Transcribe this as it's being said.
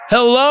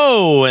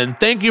Hello, and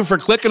thank you for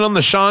clicking on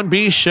the Sean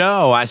B.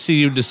 Show. I see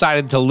you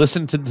decided to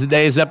listen to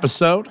today's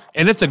episode,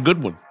 and it's a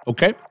good one,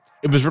 okay?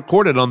 It was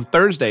recorded on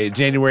Thursday,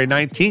 January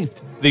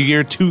 19th, the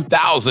year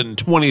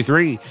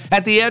 2023,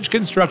 at the Edge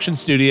Construction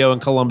Studio in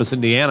Columbus,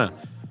 Indiana.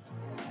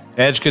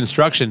 Edge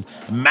Construction,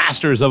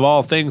 masters of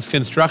all things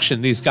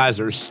construction. These guys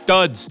are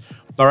studs,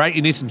 all right?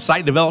 You need some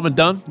site development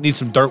done, need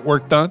some dirt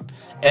work done.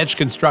 Edge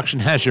Construction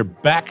has your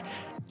back.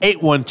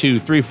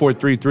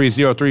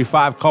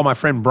 812-343-3035. Call my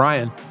friend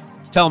Brian.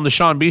 Tell him the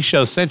Sean B.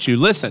 Show sent you.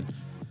 Listen,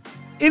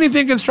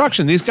 anything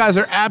construction, these guys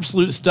are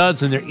absolute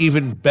studs, and they're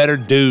even better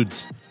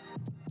dudes.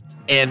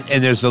 And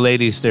there's the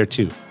ladies there,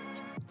 too.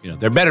 You know,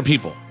 they're better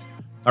people.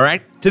 All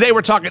right? Today,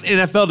 we're talking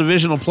NFL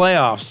Divisional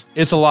playoffs.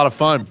 It's a lot of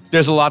fun.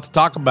 There's a lot to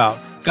talk about.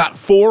 Got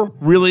 4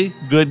 really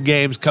good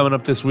games coming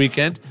up this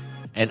weekend,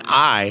 and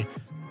I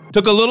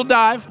took a little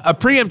dive, a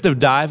preemptive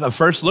dive, a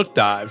first look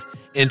dive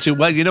into,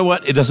 well, you know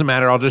what? It doesn't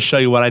matter. I'll just show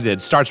you what I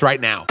did. Starts right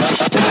now.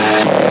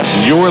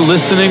 You're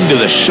listening to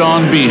the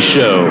Sean B.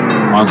 Show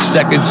on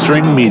Second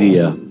String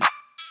Media.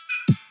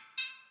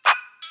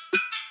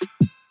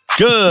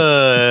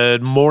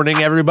 Good morning,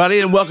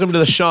 everybody, and welcome to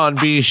the Sean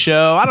B.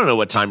 Show. I don't know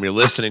what time you're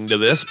listening to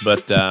this,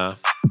 but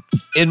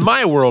in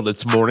my world,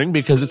 it's morning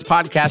because it's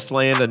podcast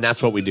land, and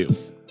that's what we do.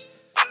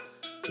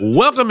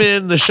 Welcome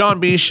in the Sean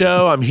B.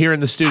 Show. I'm here in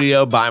the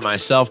studio by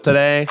myself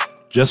today.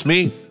 Just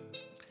me,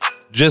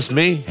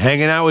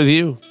 hanging out with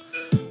you,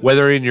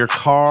 whether in your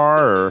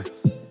car or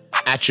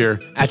at your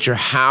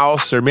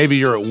house, or maybe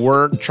you're at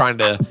work trying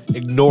to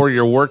ignore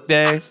your work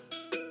day.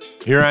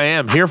 Here I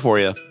am, here for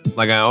you,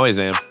 like I always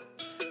am.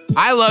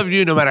 I love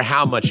you no matter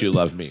how much you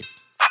love me.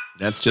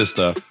 That's just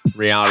the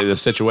reality of the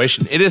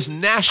situation. It is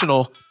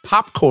National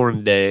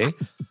Popcorn Day,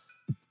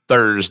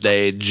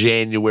 Thursday,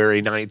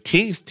 January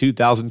 19th,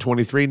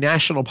 2023,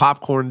 National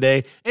Popcorn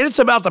Day, and it's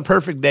about the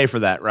perfect day for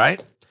that,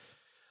 right?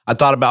 I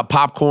thought about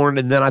popcorn,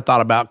 and then I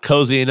thought about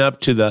cozying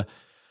up to the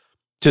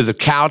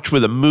couch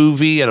with a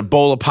movie and a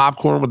bowl of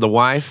popcorn with the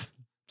wife.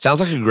 Sounds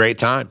like a great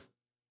time.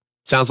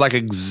 Sounds like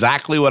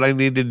exactly what I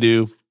need to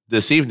do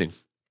this evening.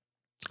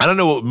 I don't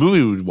know what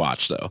movie we'd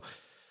watch, though.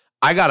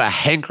 I got a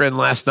hankering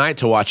last night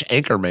to watch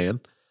Anchorman.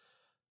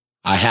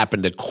 I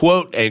happened to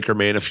quote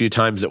Anchorman a few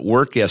times at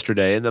work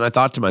yesterday, and then I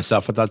thought to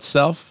myself,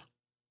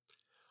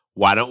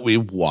 why don't we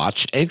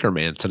watch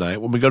Anchorman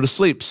tonight when we go to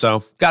sleep?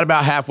 So got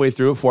about halfway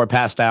through it before I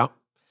passed out.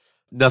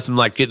 Nothing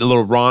like getting a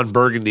little Ron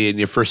Burgundy in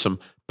you for some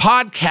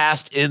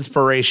podcast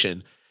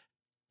inspiration.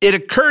 It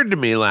occurred to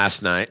me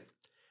last night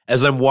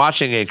as I'm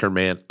watching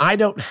Anchorman, I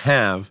don't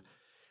have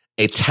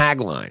a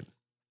tagline.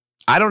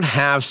 I don't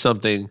have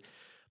something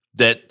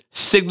that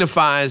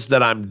signifies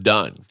that I'm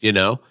done, you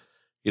know?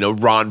 You know,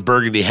 Ron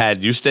Burgundy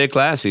had "You Stay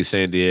Classy,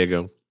 San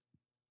Diego."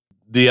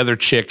 The other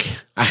chick,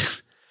 I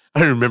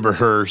don't remember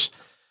hers.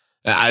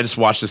 I just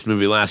watched this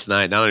movie last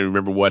night, and I don't even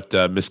remember what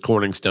Miss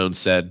Corningstone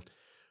said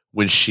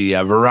when she,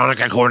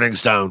 Veronica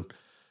Corningstone,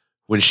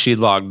 when she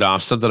logged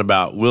off, something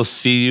about "we'll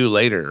see you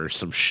later" or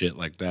some shit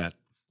like that.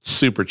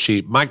 Super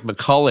cheap. Mike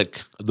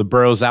McCulloch of the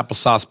Burroughs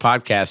Applesauce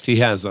podcast, he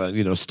has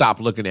 "Stop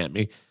Looking at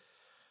Me."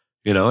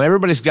 You know,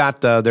 everybody's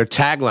got their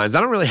taglines.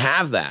 I don't really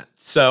have that.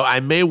 So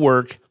I may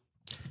work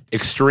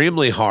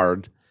extremely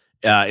hard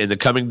in the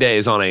coming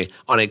days on a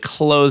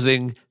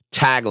closing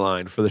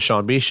tagline for the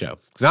Sean B. Show,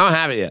 because I don't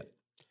have it yet.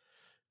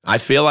 I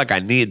feel like I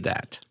need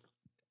that.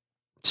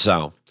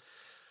 So,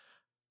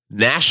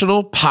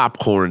 National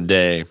Popcorn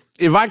Day.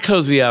 If I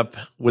cozy up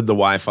with the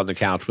wife on the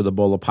couch with a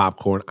bowl of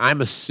popcorn,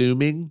 I'm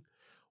assuming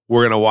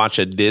we're going to watch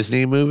a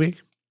Disney movie.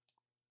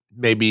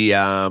 Maybe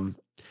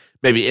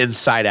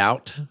Inside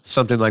Out,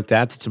 something like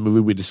that. It's a movie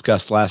we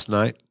discussed last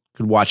night.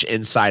 Could watch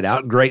Inside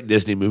Out. Great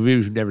Disney movie.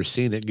 If you've never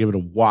seen it, give it a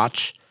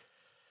watch.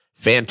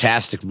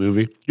 Fantastic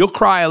movie. You'll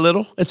cry a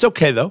little. It's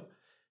okay, though.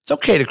 It's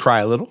okay to cry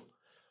a little.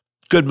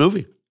 Good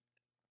movie.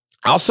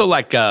 I also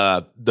like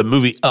the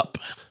movie Up,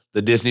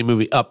 the Disney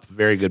movie Up.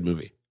 Very good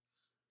movie.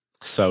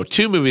 So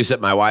 2 movies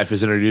that my wife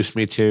has introduced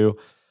me to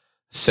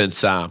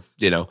since,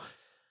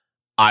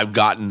 I've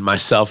gotten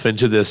myself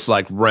into this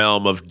like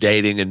realm of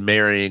dating and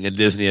marrying a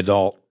Disney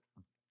adult.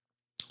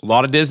 A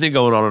lot of Disney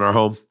going on in our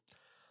home.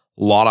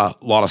 A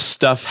lot of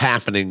stuff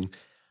happening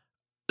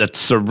that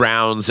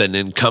surrounds and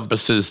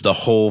encompasses the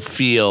whole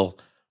feel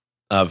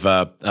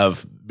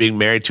of being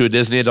married to a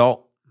Disney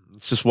adult.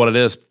 It's just what it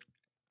is.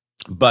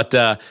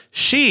 But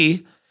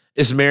she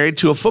is married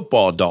to a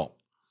football adult.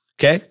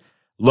 Okay,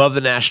 love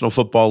the National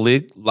Football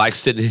League. Like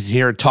sitting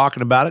here and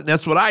talking about it. And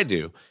that's what I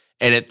do.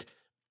 And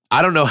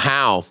I don't know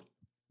how,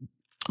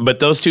 but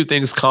those two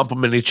things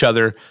complement each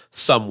other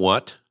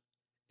somewhat.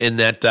 In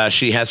that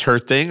she has her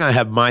thing, I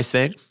have my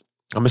thing.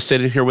 I'm going to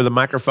sit in here with a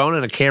microphone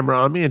and a camera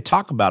on me and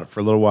talk about it for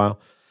a little while.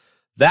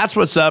 That's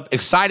what's up.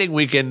 Exciting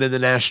weekend in the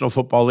National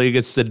Football League.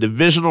 It's the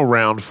divisional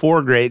round,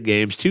 4 great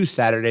games, 2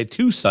 Saturday,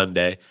 2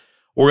 Sunday.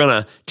 We're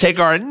going to take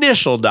our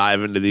initial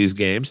dive into these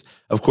games.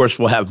 Of course,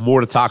 we'll have more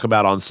to talk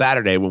about on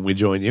Saturday when we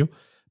join you.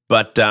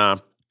 But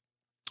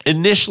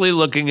initially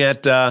looking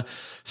at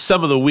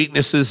some of the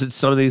weaknesses that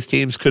some of these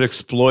teams could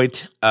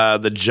exploit.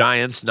 The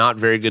Giants, not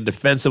very good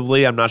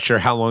defensively. I'm not sure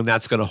how long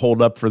that's going to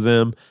hold up for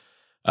them.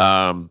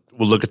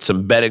 We'll look at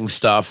some betting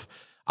stuff.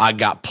 I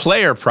got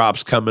player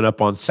props coming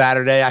up on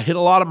Saturday. I hit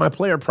a lot of my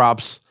player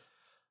props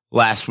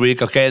last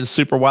week, okay, and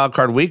Super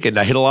Wildcard Weekend.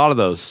 I hit a lot of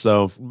those,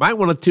 so you might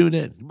want to tune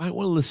in. You might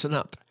want to listen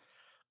up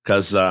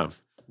because,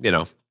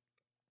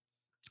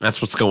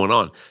 that's what's going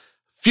on.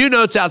 Few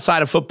notes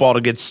outside of football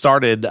to get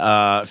started.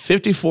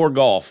 54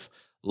 Golf,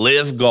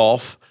 Live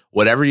Golf,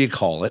 whatever you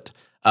call it,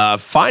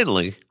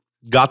 finally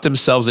got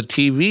themselves a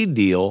TV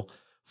deal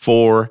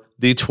for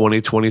the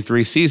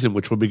 2023 season,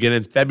 which will begin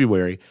in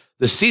February.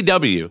 The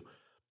CW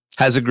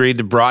has agreed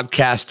to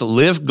broadcast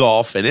Live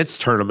Golf and its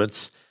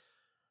tournaments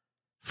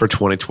for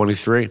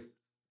 2023.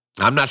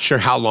 I'm not sure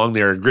how long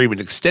their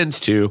agreement extends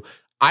to.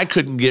 I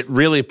couldn't get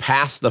really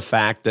past the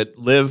fact that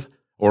Live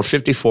or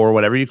 54,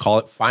 whatever you call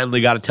it,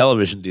 finally got a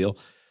television deal.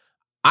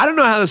 I don't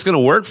know how that's going to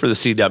work for the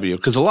CW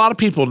because a lot of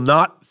people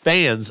not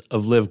fans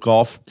of Live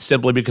Golf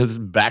simply because it's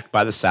backed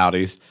by the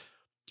Saudis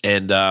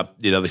and,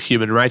 the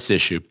human rights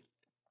issue.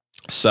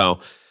 So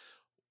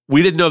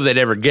we didn't know if they'd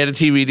ever get a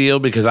TV deal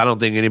because I don't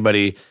think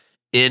anybody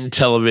in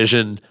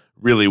television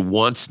really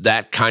wants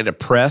that kind of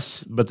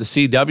press. But the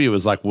CW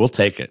was like, we'll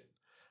take it.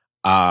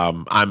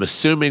 I'm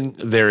assuming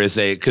there is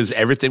because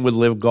everything with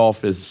Live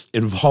Golf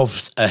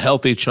involves a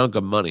healthy chunk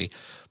of money.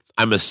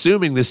 I'm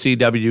assuming the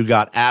CW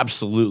got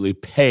absolutely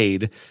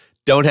paid.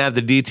 Don't have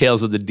the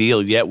details of the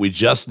deal yet. We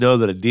just know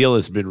that a deal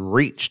has been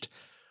reached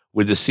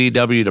with the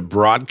CW to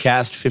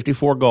broadcast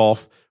 54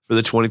 Golf for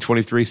the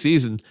 2023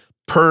 season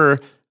per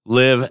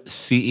Live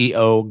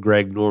CEO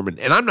Greg Norman.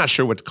 And I'm not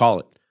sure what to call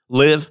it.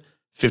 Live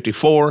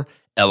 54,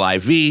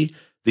 LIV,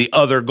 the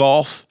other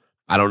golf.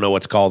 I don't know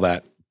what to call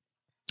that.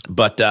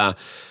 But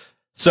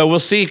so we'll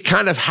see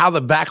kind of how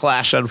the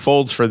backlash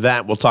unfolds for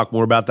that. We'll talk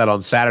more about that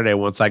on Saturday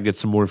once I get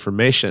some more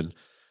information.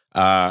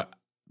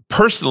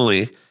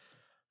 Personally,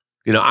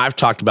 I've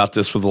talked about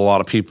this with a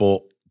lot of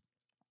people,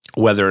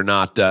 whether or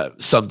not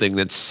something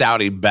that's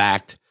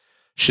Saudi-backed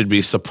should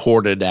be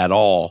supported at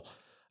all.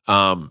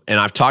 And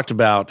I've talked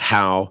about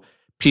how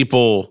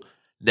people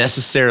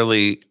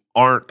necessarily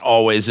aren't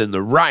always in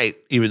the right,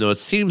 even though it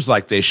seems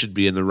like they should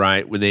be in the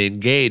right when they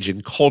engage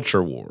in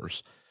culture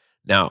wars.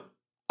 Now,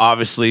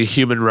 obviously,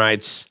 human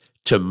rights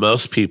to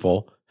most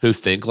people who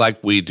think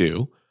like we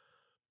do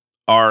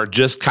are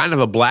just kind of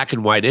a black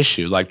and white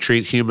issue, like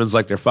treat humans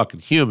like they're fucking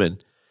human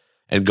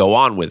and go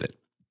on with it.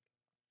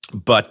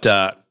 But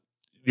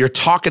you're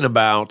talking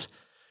about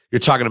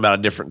a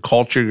different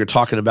culture. You're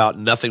talking about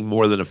nothing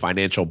more than a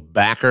financial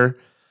backer.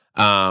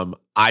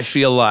 I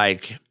feel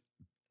like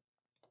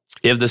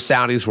if the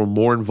Saudis were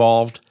more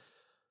involved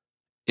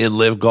in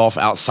Live Golf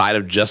outside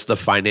of just the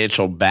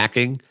financial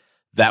backing,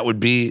 that would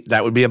be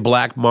a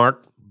black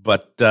mark.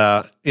 But,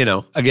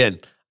 again,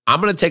 I'm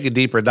going to take a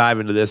deeper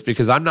dive into this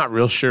because I'm not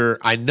real sure.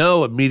 I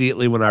know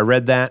immediately when I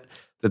read that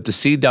the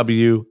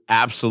CW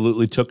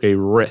absolutely took a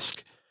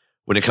risk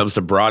when it comes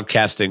to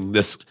broadcasting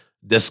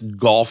this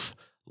golf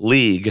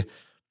league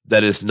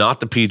that is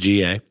not the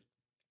PGA.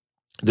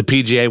 The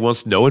PGA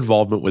wants no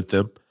involvement with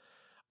them.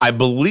 I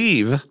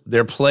believe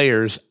their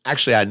players,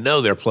 actually I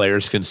know their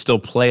players can still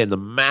play in the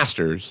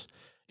Masters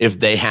if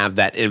they have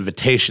that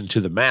invitation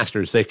to the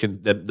Masters.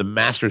 The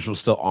Masters will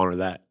still honor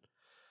that.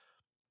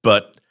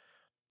 But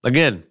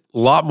again, a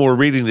lot more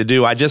reading to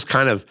do.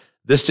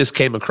 This just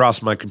came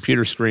across my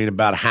computer screen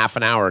about half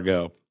an hour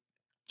ago,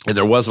 and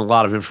there wasn't a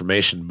lot of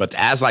information. But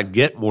as I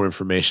get more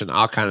information,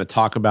 I'll kind of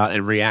talk about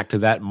and react to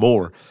that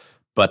more.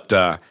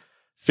 But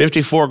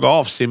 54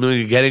 Golf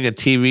seemingly getting a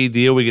TV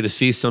deal. We get to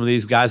see some of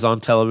these guys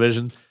on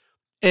television.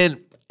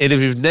 And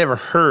if you've never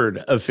heard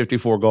of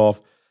 54 Golf,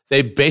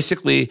 they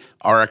basically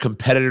are a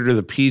competitor to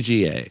the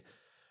PGA.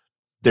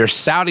 They're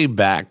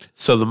Saudi-backed,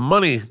 so the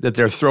money that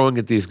they're throwing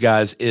at these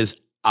guys is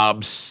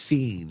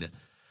obscene.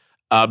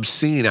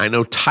 Obscene. I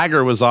know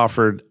Tiger was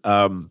offered,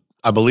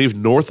 I believe,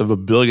 north of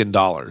 $1 billion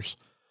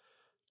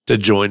to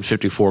join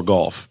 54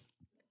 Golf.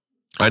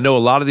 I know a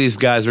lot of these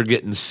guys are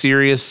getting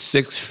serious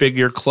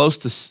six-figure,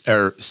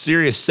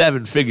 serious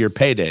seven-figure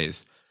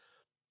paydays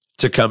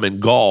to come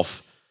and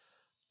golf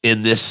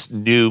in this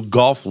new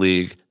golf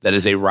league that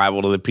is a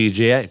rival to the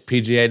PGA.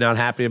 PGA not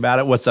happy about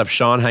it. What's up,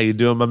 Sean? How you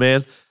doing, my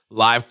man?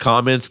 Live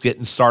comments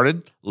getting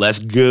started. Let's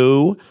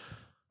go.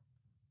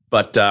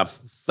 But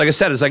like I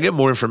said, as I get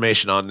more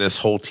information on this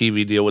whole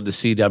TV deal with the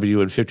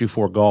CW and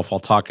 54 Golf, I'll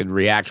talk and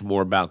react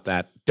more about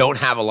that. Don't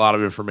have a lot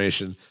of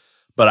information,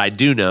 but I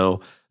do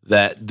know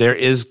that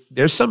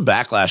there's some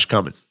backlash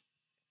coming.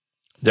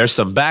 There's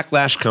some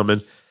backlash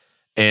coming,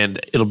 and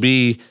it'll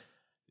be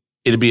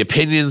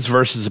opinions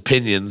versus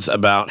opinions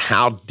about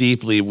how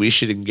deeply we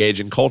should engage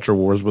in culture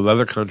wars with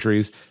other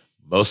countries,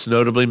 most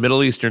notably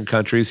Middle Eastern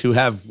countries who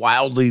have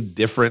wildly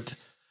different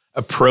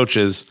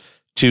approaches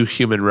to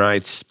human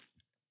rights.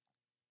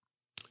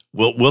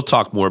 We'll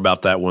talk more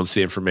about that once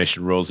the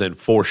information rolls in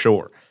for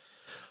sure.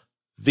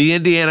 The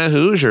Indiana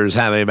Hoosiers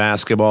have a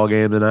basketball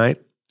game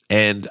tonight,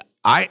 and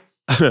I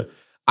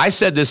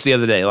said this the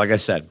other day. Like I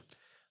said,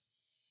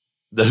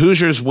 The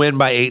Hoosiers win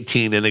by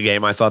 18 in a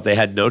game I thought they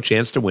had no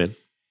chance to win.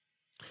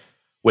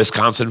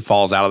 Wisconsin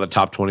falls out of the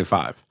top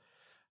 25.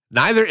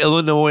 Neither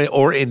Illinois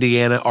or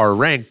Indiana are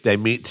ranked. They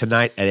meet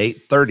tonight at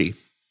 8:30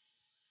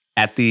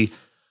 at the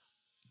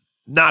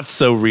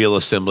not-so-real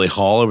Assembly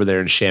Hall over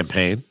there in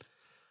Champaign.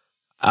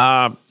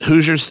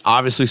 Hoosiers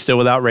obviously still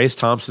without Race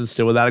Thompson,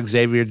 still without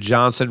Xavier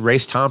Johnson.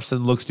 Race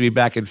Thompson looks to be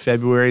back in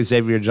February.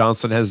 Xavier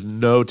Johnson has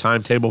no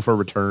timetable for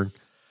return.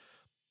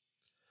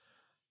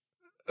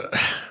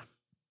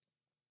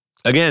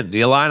 Again,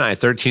 the Illini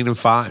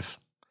 13-5.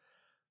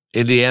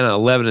 Indiana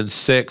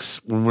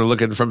 11-6. When we're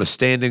looking from a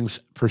standings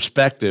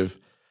perspective,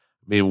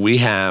 I mean, we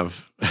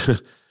have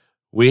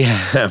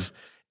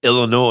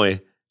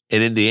Illinois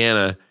and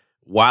Indiana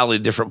wildly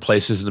different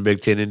places in the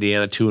Big Ten.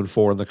 Indiana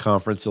 2-4 in the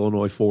conference.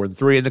 Illinois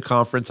 4-3 in the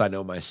conference. I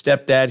know my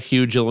stepdad,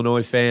 huge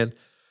Illinois fan.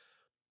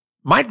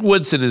 Mike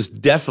Woodson is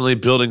definitely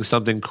building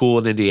something cool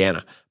in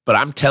Indiana, but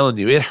I'm telling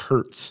you, it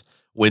hurts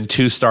when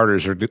two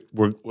starters are.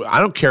 I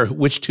don't care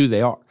which two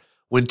they are.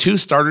 When two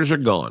starters are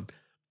gone,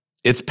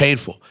 it's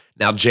painful.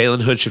 Now,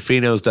 Jalen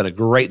Hood-Schifino has done a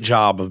great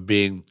job of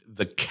being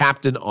the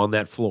captain on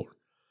that floor.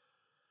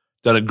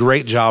 Done a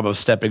great job of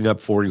stepping up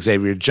for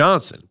Xavier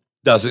Johnson.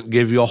 Doesn't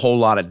give you a whole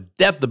lot of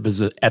depth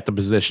at the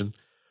position,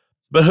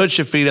 but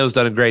Hood-Schifino's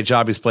done a great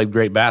job. He's played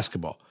great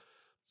basketball.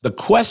 The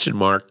question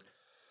mark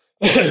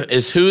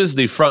is who is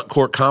the front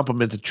court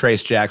complement to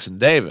Trace Jackson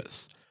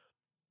Davis?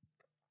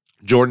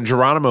 Jordan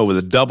Geronimo with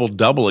a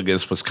double-double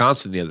against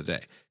Wisconsin the other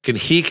day. Can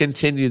he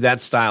continue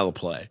that style of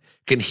play?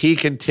 Can he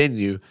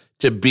continue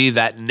to be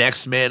that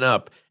next man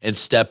up and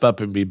step up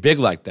and be big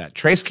like that?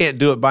 Trace can't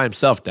do it by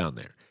himself down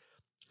there.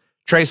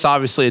 Trace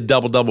obviously a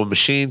double-double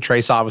machine.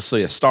 Trace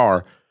obviously a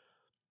star.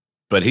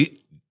 But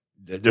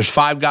there's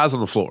five guys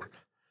on the floor.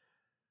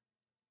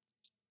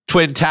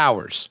 Twin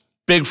towers,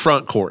 big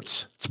front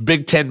courts. It's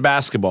Big Ten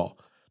basketball.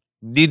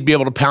 Need to be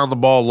able to pound the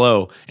ball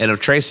low. And if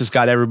Trace has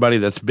got everybody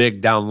that's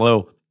big down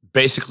low,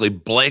 basically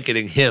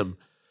blanketing him,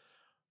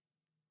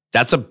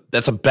 that's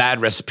a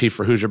bad recipe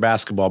for Hoosier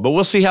basketball. But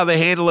we'll see how they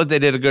handle it. They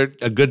did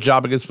a good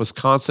job against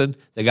Wisconsin.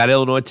 They got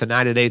Illinois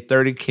tonight at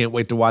 8:30. Can't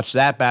wait to watch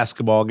that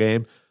basketball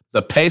game.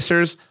 The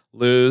Pacers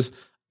lose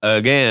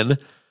again.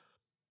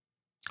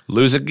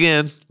 Lose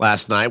again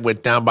last night.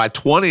 Went down by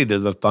 20 to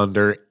the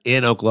Thunder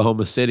in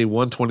Oklahoma City,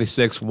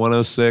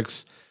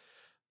 126-106.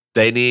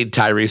 They need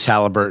Tyrese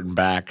Halliburton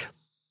back.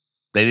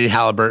 They need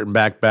Halliburton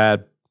back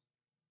bad.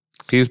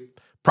 He's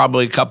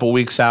probably a couple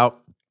weeks out.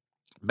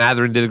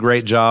 Matherin did a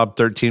great job,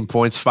 13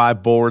 points,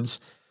 5 boards.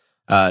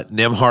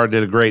 Nembhard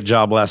did a great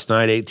job last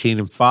night,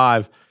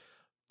 18-5.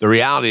 The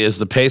reality is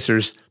the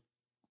Pacers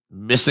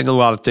missing a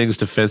lot of things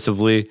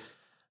defensively.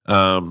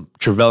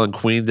 Trevelyan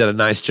Queen did a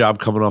nice job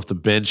coming off the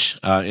bench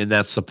in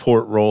that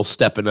support role,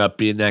 stepping up,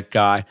 being that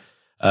guy.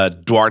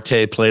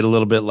 Duarte played a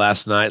little bit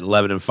last night,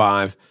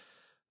 11-5.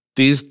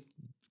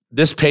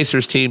 This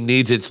Pacers team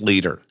needs its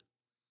leader,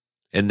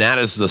 and that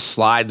is the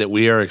slide that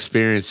we are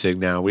experiencing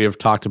now. We have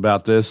talked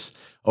about this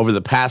over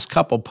the past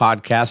couple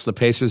podcasts. The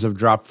Pacers have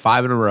dropped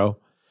 5 in a row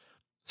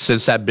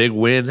since that big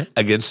win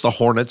against the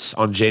Hornets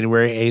on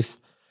January 8th.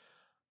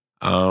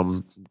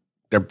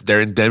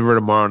 They're in Denver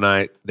tomorrow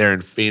night. They're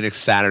in Phoenix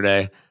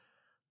Saturday.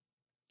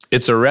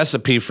 It's a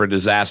recipe for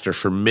disaster,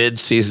 for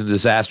mid-season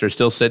disaster.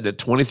 Still sitting at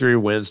 23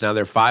 wins. Now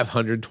they're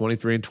 500,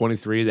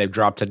 23-23. They've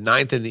dropped to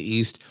 9th in the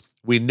East.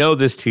 We know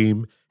this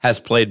team has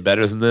played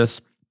better than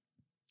this.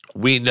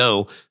 We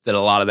know that a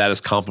lot of that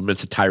is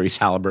compliments to Tyrese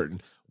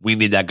Halliburton. We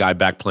need that guy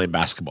back playing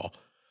basketball.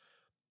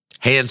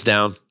 Hands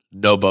down,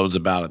 no bones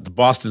about it. The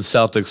Boston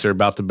Celtics are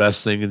about the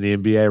best thing in the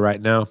NBA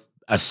right now,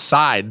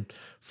 aside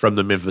from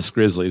the Memphis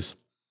Grizzlies.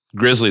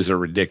 Grizzlies are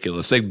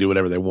ridiculous. They can do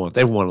whatever they want.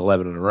 They've won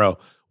 11 in a row.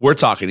 We're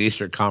talking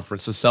Eastern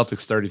Conference. The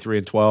Celtics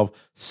 33-12,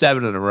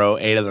 7 in a row,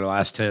 8 of their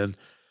last 10.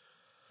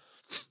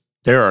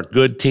 There are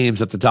good teams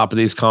at the top of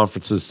these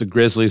conferences. The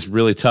Grizzlies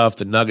really tough.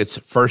 The Nuggets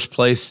first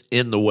place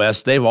in the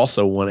West. They've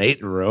also won 8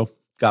 in a row.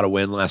 Got a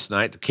win last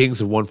night. The Kings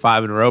have won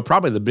 5 in a row.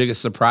 Probably the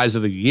biggest surprise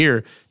of the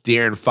year.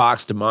 De'Aaron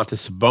Fox,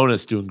 Domantas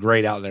Sabonis doing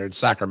great out there in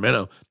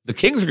Sacramento. The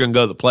Kings are going to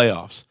go to the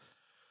playoffs.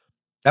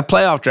 That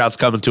playoff drought's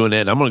coming to an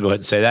end. I'm going to go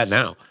ahead and say that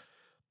now.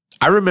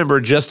 I remember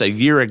just a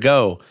year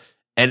ago,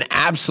 an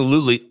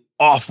absolutely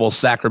awful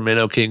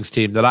Sacramento Kings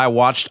team that I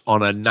watched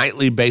on a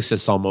nightly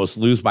basis almost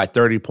lose by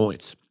 30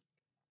 points.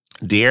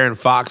 De'Aaron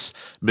Fox,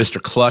 Mr.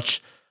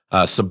 Clutch,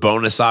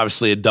 Sabonis,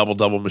 obviously a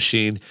double-double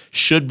machine,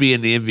 should be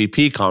in the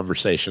MVP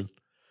conversation.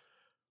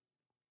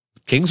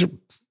 Kings are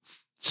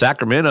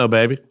Sacramento,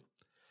 baby.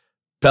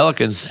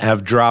 Pelicans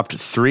have dropped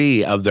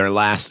 7 of their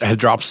last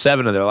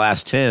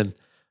 10, and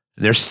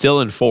they're still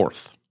in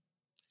 4th.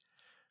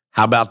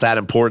 How about that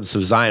importance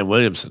of Zion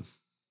Williamson?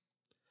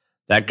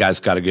 That guy's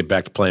got to get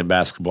back to playing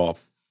basketball.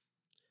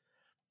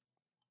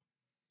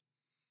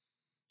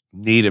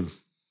 Need him.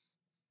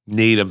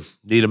 Need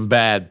him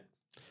bad.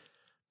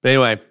 But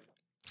anyway,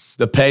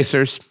 the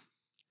Pacers.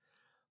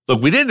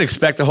 Look, we didn't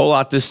expect a whole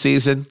lot this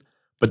season,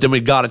 but then we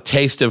got a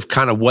taste of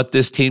kind of what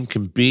this team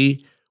can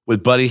be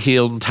with Buddy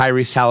Hield and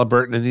Tyrese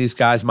Halliburton and these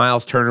guys.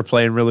 Miles Turner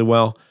playing really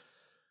well.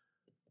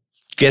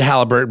 get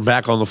Halliburton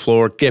back on the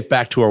floor, get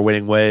back to our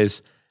winning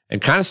ways,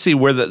 and kind of see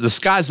where the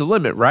sky's the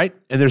limit, right?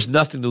 And there's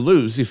nothing to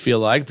lose, you feel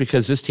like,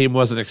 because this team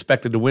wasn't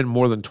expected to win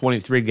more than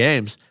 23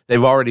 games.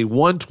 They've already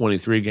won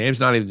 23 games,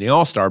 not even the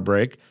All-Star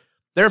break.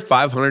 They're a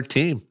 500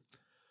 team.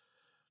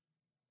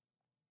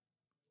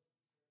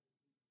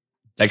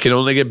 They can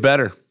only get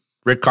better.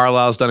 Rick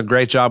Carlisle's done a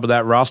great job with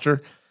that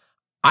roster.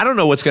 I don't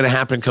know what's going to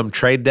happen come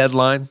trade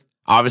deadline.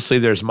 Obviously,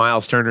 there's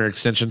Miles Turner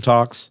extension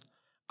talks.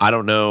 I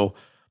don't know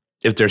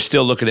if they're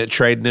still looking at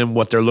trading him,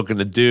 what they're looking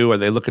to do. Are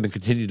they looking to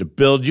continue to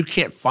build? You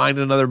can't find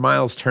another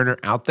Miles Turner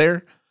out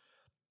there.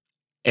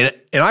 And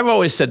I've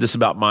always said this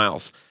about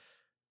Miles.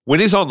 When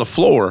he's on the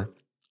floor,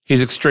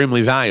 he's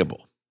extremely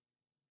valuable.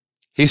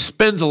 He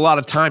spends a lot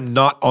of time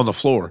not on the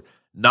floor,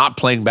 not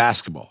playing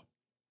basketball.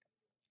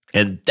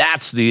 And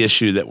that's the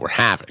issue that we're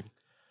having.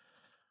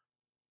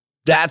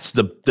 That's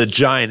the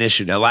giant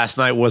issue. Now, last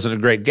night wasn't a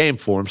great game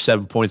for him,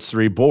 7 points,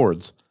 3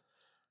 boards.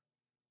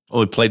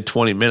 Only played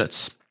 20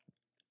 minutes.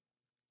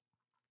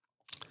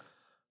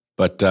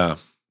 But,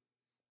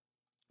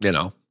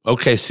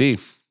 OKC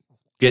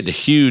getting a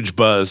huge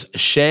buzz.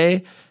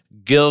 Shai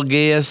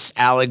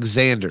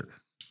Gilgeous-Alexander.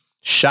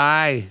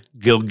 Shai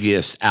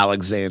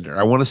Gilgeous-Alexander.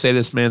 I want to say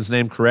this man's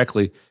name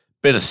correctly.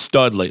 Been a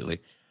stud lately.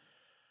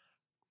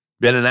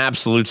 Been an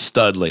absolute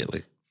stud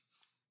lately.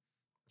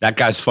 That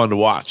guy's fun to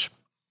watch.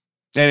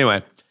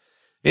 Anyway,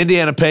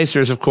 Indiana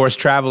Pacers, of course,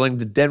 traveling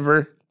to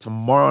Denver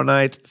tomorrow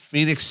night,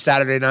 Phoenix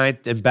Saturday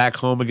night, then back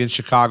home against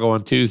Chicago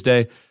on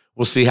Tuesday.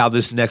 We'll see how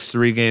this next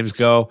 3 games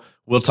go.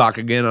 We'll talk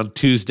again on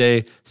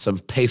Tuesday, some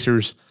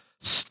Pacers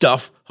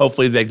stuff.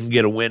 Hopefully they can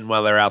get a win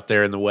while they're out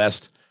there in the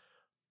West.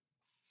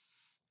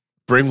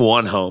 Bring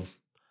one home.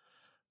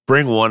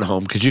 Bring one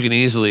home, because you can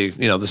easily,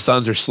 the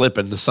Suns are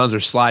slipping, the Suns are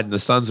sliding, the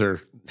Suns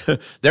are,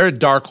 they're a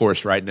dark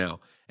horse right now.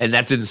 And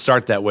that didn't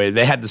start that way.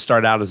 They had to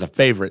start out as a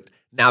favorite.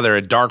 Now they're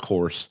a dark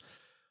horse.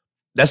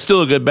 That's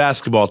still a good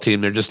basketball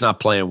team. They're just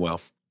not playing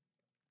well.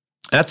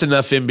 That's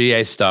enough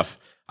NBA stuff.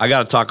 I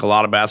got to talk a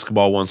lot of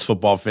basketball once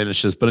football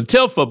finishes. But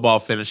until football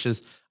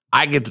finishes,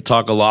 I get to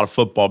talk a lot of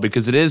football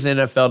because it is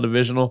NFL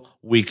divisional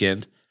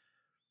weekend.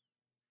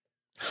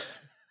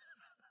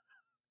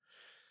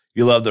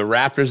 You love the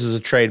Raptors as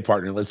a trade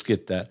partner. Let's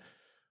get that.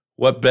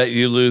 What bet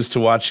you lose to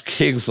watch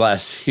Kings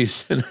last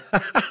season?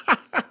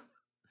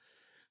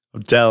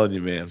 I'm telling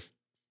you, man. I'm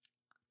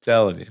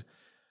telling you.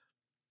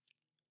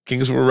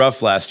 Kings were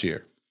rough last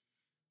year.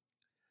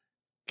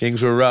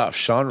 Kings were rough.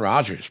 Sean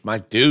Rogers, my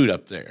dude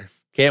up there.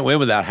 Can't win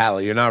without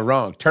Hallie. You're not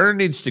wrong. Turner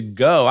needs to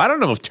go. I don't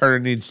know if Turner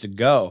needs to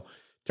go.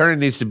 Turner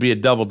needs to be a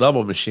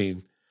double-double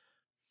machine.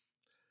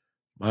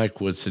 Mike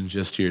Woodson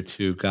just here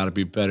too. Got to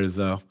be better,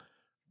 though.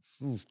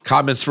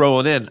 Comments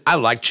rolling in. I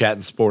like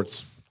chatting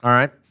sports. All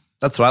right?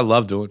 That's what I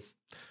love doing.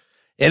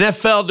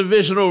 NFL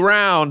divisional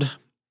round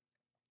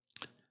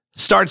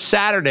starts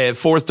Saturday at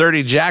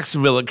 4:30,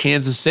 Jacksonville at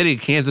Kansas City.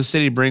 Kansas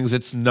City brings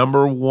its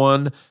number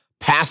 1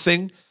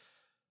 passing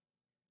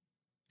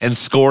and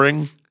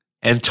scoring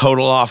and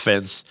total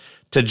offense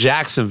to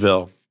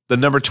Jacksonville, the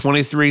number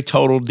 23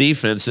 total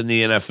defense in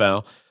the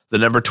NFL, the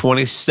number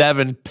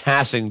 27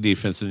 passing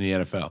defense in the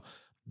NFL.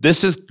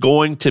 This is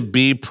going to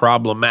be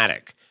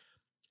problematic.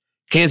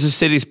 Kansas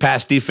City's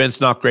pass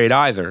defense not great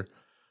either,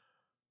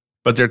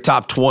 but they're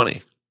top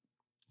 20.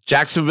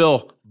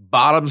 Jacksonville,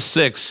 bottom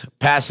 6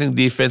 passing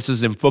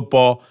defenses in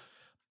football.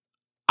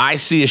 I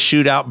see a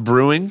shootout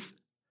brewing,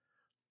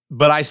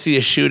 but I see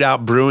a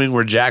shootout brewing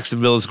where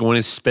Jacksonville is going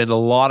to spend a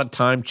lot of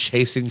time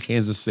chasing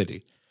Kansas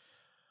City.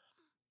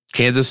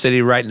 Kansas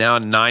City right now, a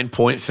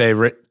 9-point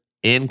favorite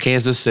in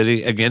Kansas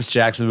City against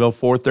Jacksonville,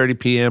 4:30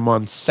 p.m.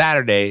 on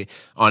Saturday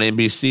on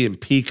NBC and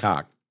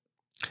Peacock.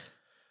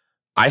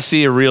 I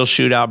see a real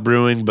shootout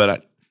brewing,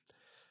 but,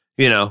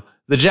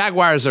 the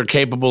Jaguars are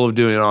capable of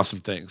doing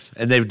awesome things,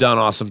 and they've done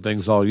awesome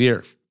things all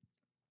year.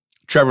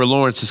 Trevor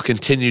Lawrence has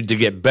continued to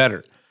get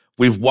better.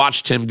 We've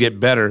watched him get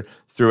better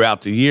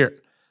throughout the year.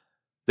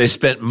 They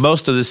spent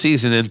most of the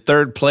season in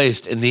 3rd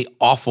place in the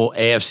awful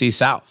AFC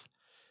South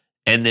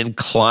and then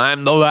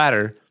climbed the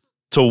ladder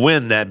to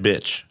win that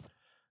bitch.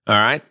 All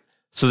right?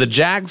 So the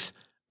Jags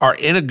are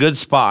in a good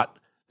spot.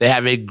 They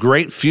have a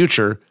great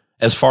future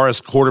as far as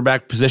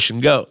quarterback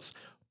position goes.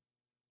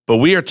 But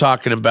we are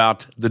talking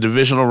about the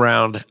divisional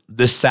round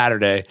this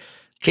Saturday.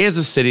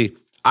 Kansas City,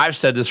 I've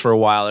said this for a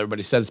while.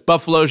 Everybody said it's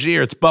Buffalo's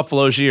year. It's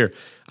Buffalo's year.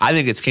 I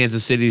think it's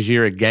Kansas City's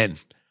year again.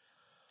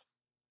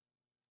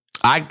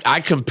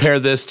 I compare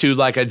this to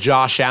like a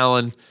Josh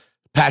Allen,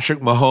 Patrick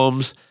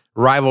Mahomes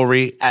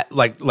rivalry,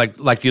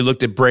 like you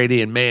looked at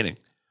Brady and Manning.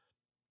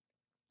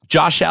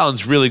 Josh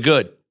Allen's really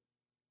good.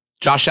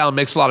 Josh Allen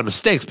makes a lot of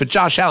mistakes, but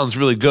Josh Allen's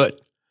really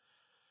good.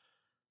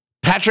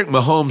 Patrick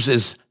Mahomes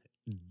is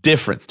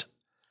different.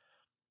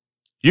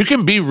 You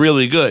can be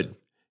really good.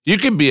 You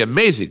can be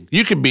amazing.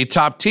 You can be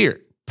top tier.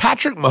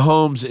 Patrick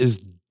Mahomes is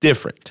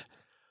different.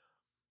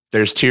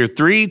 There's tier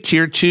 3,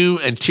 tier 2,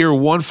 and tier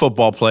 1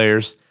 football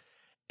players,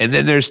 and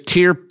then there's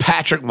tier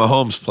Patrick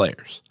Mahomes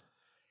players.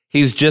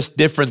 He's just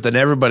different than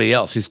everybody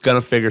else. He's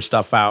going to figure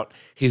stuff out.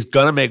 He's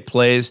going to make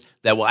plays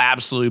that will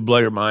absolutely blow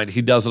your mind.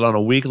 He does it on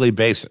a weekly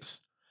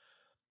basis.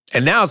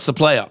 And now it's the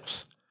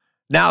playoffs.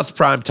 Now it's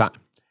prime time.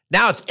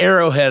 Now it's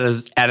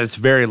Arrowhead at its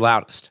very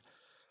loudest.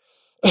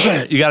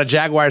 You got a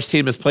Jaguars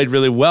team that's played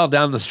really well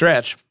down the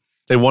stretch.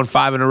 They won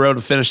 5 in a row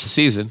to finish the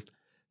season.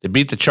 They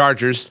beat the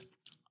Chargers,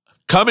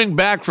 coming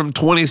back from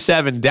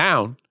 27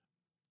 down.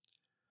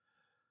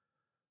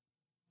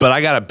 But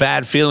I got a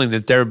bad feeling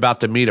that they're about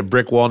to meet a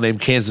brick wall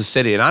named Kansas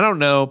City. And I don't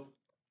know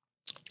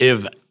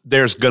if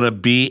there's going to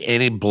be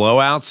any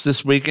blowouts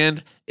this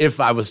weekend. If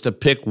I was to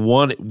pick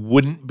one, it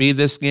wouldn't be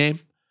this game.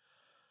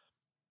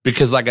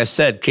 Because like I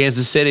said,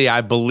 Kansas City,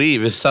 I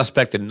believe, is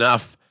suspect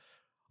enough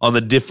on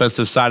the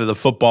defensive side of the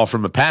football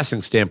from a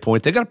passing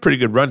standpoint. They got a pretty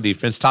good run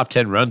defense, top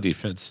 10 run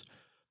defense.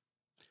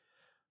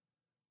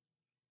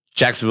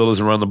 Jacksonville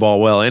doesn't run the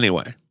ball well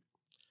anyway.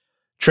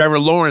 Trevor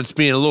Lawrence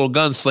being a little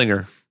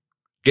gunslinger,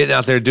 getting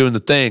out there doing the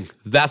thing.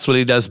 That's what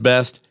he does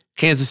best.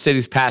 Kansas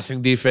City's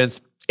passing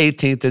defense,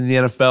 18th in the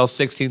NFL,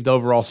 16th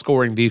overall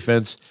scoring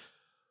defense.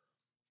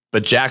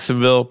 But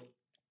Jacksonville,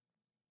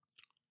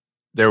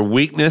 their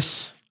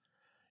weakness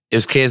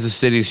is Kansas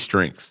City's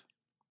strength.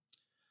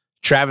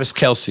 Travis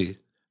Kelce,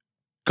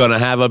 going to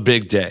have a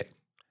big day.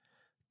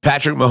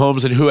 Patrick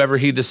Mahomes and whoever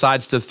he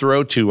decides to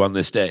throw to on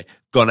this day,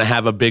 going to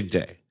have a big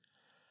day.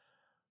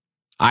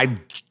 I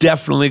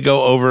definitely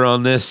go over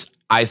on this.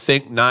 I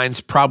think 9's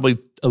probably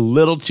a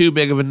little too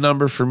big of a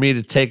number for me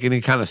to take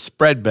any kind of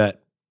spread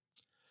bet.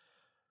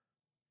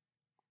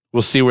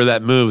 We'll see where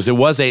that moves. It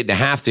was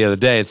 8.5 the other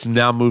day. It's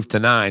now moved to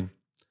 9.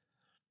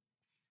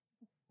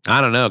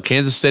 I don't know.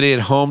 Kansas City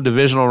at home,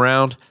 divisional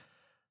round,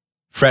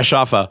 fresh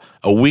off a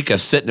week of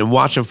sitting and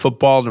watching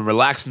football and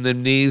relaxing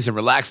them knees and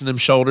relaxing them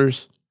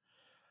shoulders.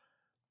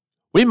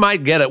 We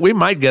might get it. We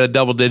might get a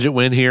double-digit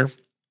win here.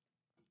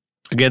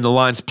 Again, the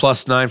line's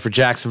 +9 for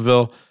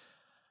Jacksonville.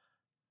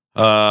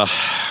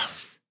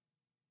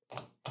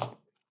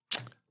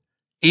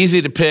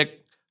 Easy to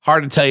pick,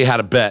 hard to tell you how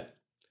to bet.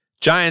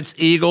 Giants,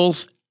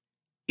 Eagles,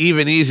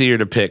 even easier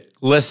to pick.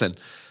 Listen,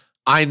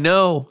 I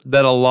know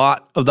that a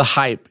lot of the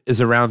hype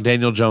is around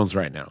Daniel Jones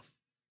right now.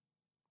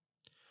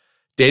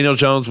 Daniel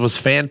Jones was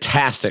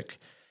fantastic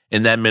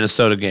in that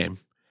Minnesota game.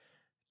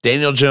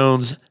 Daniel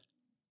Jones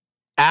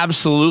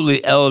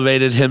absolutely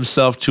elevated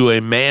himself to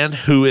a man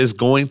who is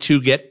going to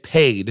get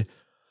paid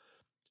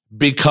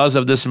because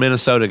of this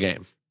Minnesota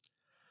game.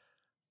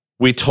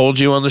 We told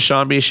you on the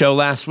Sean B Show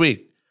last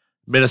week,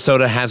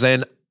 Minnesota has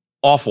an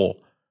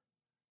awful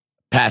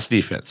pass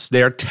defense.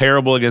 They are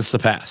terrible against the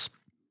pass.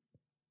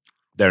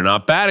 They're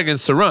not bad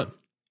against the run.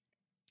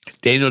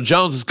 Daniel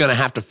Jones is going to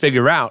have to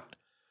figure out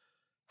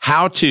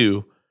how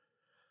to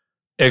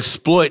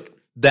exploit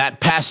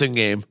that passing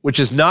game, which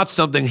is not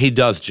something he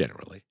does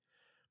generally.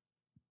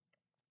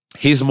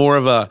 He's more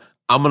of a,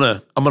 I'm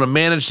gonna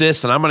manage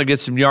this and I'm gonna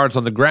get some yards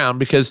on the ground,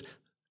 because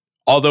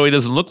although he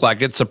doesn't look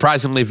like it,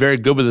 surprisingly very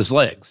good with his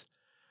legs.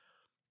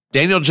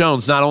 Daniel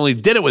Jones not only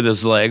did it with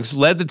his legs,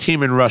 led the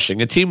team in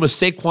rushing. A team with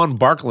Saquon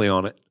Barkley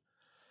on it.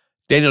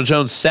 Daniel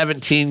Jones,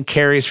 17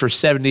 carries for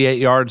 78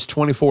 yards,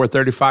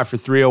 24-35 for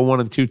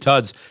 301 and 2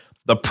 tuds.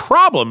 The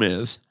problem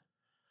is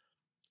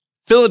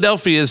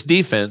Philadelphia's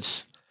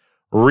defense,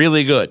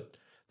 really good.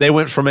 They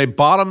went from a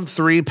bottom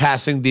 3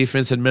 passing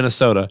defense in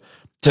Minnesota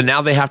to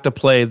now they have to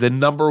play the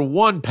number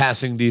 1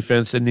 passing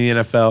defense in the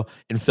NFL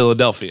in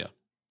Philadelphia.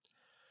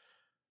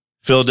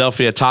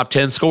 Philadelphia, top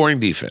 10 scoring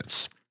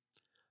defense.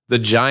 The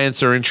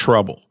Giants are in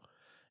trouble.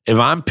 If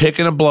I'm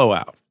picking a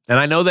blowout, and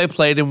I know they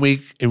played in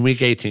week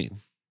 18.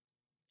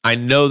 I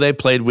know they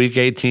played week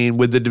 18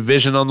 with the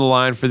division on the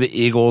line for the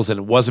Eagles, and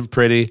it wasn't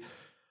pretty.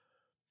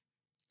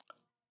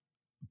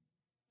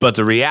 But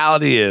the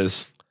reality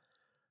is,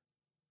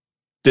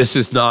 this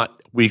is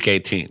not week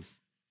 18.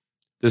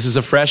 This is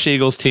a fresh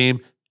Eagles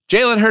team.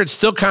 Jalen Hurts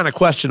still kind of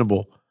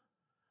questionable.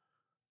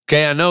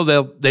 Okay, I know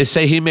they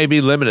say he may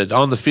be limited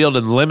on the field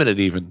and limited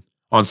even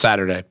on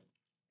Saturday.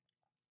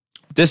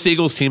 This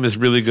Eagles team is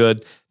really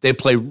good. They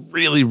play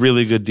really,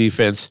 really good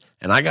defense.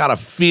 And I got a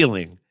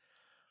feeling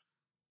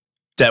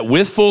that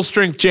with full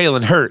strength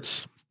Jalen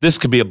Hurts, this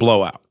could be a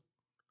blowout.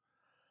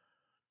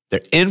 They're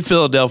in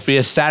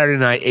Philadelphia Saturday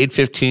night,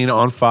 8:15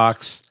 on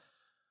Fox.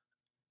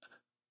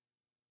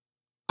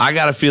 I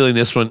got a feeling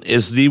this one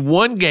is the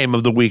one game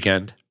of the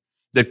weekend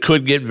that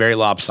could get very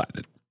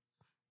lopsided.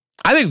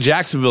 I think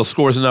Jacksonville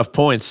scores enough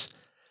points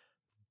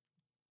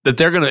that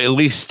they're going to at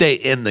least stay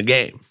in the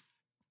game.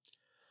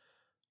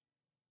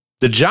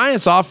 The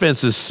Giants'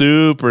 offense is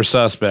super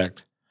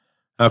suspect.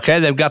 Okay,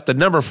 they've got the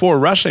number 4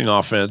 rushing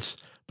offense,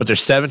 but they're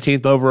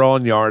 17th overall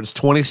in yards,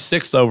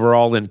 26th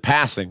overall in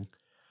passing,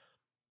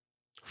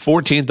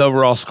 14th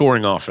overall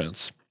scoring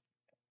offense.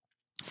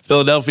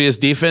 Philadelphia's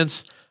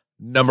defense,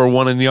 number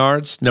 1 in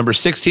yards, number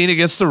 16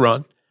 against the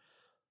run.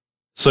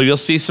 So you'll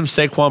see some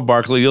Saquon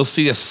Barkley. You'll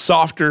see a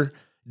softer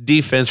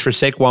defense for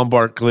Saquon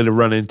Barkley to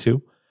run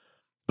into,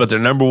 but they're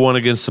number 1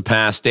 against the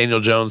pass.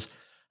 Daniel Jones,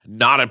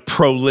 not a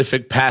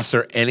prolific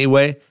passer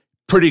anyway.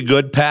 Pretty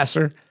good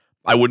passer.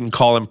 I wouldn't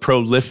call him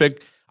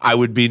prolific. I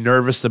would be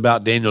nervous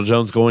about Daniel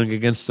Jones going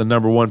against the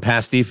number one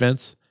pass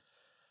defense.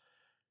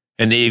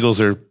 And the Eagles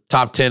are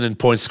top 10 in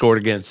points scored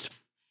against.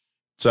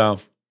 So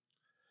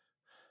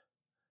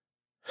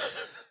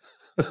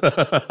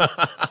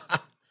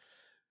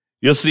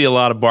you'll see a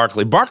lot of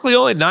Barkley. Barkley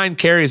only 9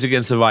 carries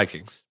against the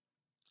Vikings.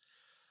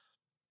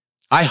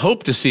 I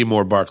hope to see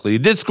more Barkley. He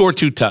did score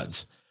 2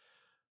 tuds,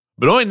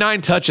 but only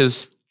 9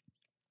 touches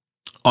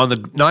on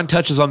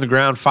the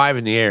ground, 5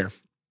 in the air.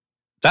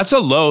 That's a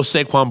low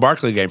Saquon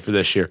Barkley game for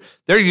this year.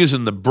 They're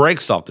using the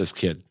brakes off this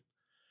kid.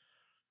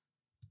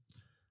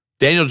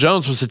 Daniel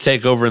Jones was to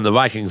take over in the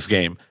Vikings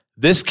game.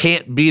 This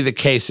can't be the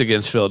case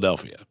against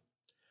Philadelphia.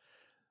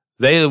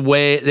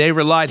 They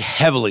relied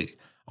heavily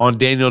on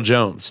Daniel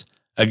Jones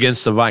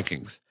against the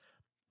Vikings.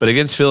 But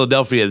against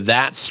Philadelphia,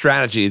 that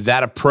strategy,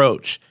 that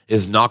approach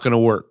is not going to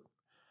work.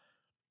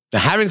 Now,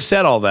 having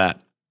said all that,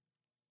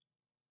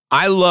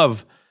 I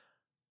love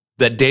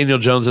that Daniel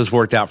Jones has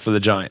worked out for the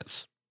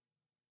Giants.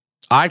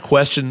 I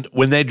questioned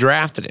when they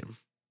drafted him,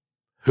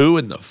 who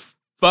in the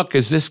fuck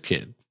is this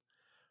kid?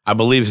 I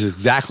believe is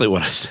exactly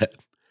what I said.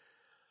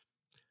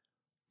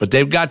 But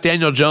they've got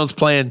Daniel Jones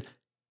playing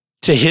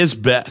to his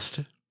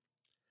best.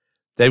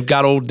 They've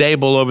got old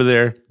Dable over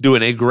there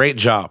doing a great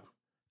job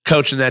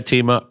coaching that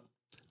team up.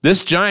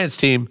 This Giants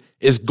team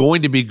is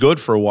going to be good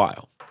for a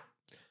while.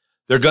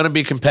 They're going to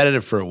be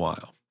competitive for a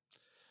while.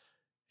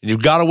 And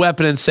you've got a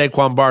weapon in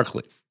Saquon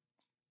Barkley.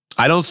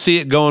 I don't see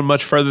it going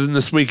much further than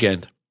this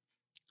weekend.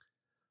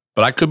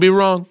 But I could be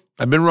wrong.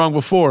 I've been wrong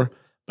before.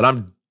 But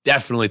I'm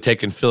definitely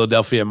taking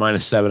Philadelphia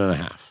minus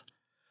 7.5.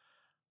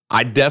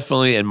 I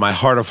definitely, in my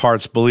heart of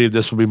hearts, believe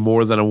this will be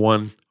more than a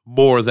one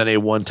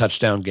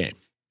touchdown game.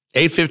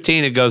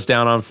 8:15, it goes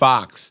down on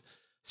Fox.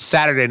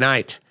 Saturday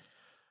night.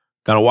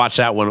 Gonna watch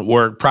that one at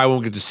work. Probably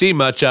won't get to see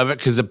much of it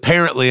because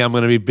apparently I'm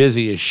going to be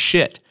busy as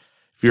shit.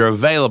 If you're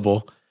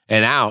available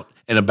and out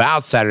and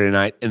about Saturday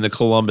night in the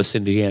Columbus,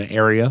 Indiana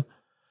area,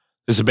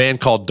 there's a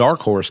band called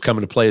Dark Horse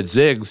coming to play at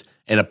Ziggs,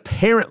 and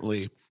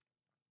apparently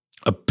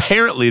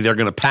they're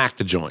going to pack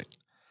the joint.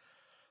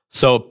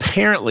 So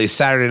apparently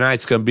Saturday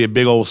night's going to be a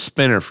big old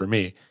spinner for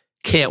me.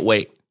 Can't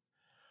wait.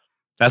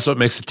 That's what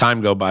makes the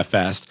time go by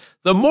fast.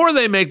 The more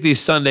they make these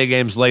Sunday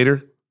games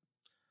later,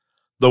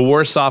 the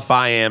worse off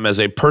I am as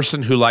a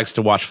person who likes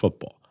to watch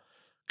football.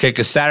 Okay,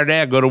 because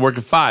Saturday I go to work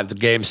at 5. The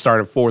games start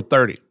at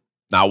 4:30.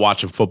 Not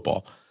watching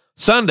football.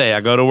 Sunday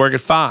I go to work at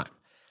 5.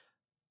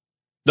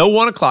 No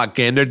 1 o'clock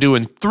game. They're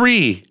doing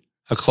 3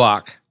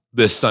 o'clock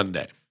this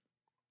Sunday.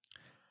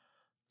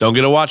 Don't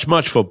get to watch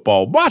much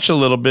football. Watch a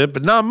little bit,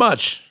 but not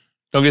much.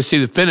 Don't get to see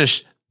the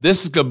finish.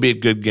 This is going to be a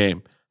good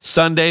game.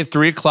 Sunday,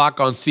 3 o'clock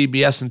on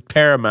CBS and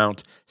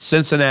Paramount.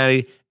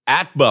 Cincinnati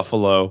at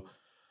Buffalo.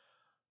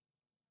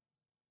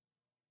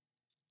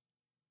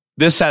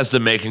 This has the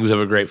makings of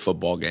a great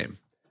football game.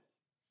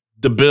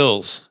 The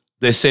Bills,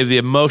 they say the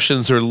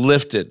emotions are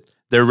lifted.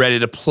 They're ready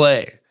to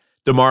play.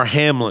 DeMar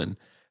Hamlin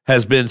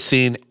has been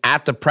seen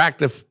at the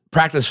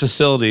practice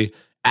facility,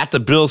 at the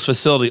Bills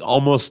facility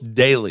almost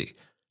daily,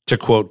 to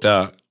quote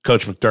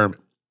Coach McDermott.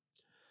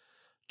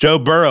 Joe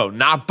Burrow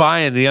not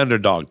buying the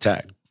underdog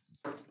tag.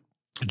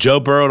 Joe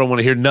Burrow don't want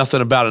to hear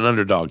nothing about an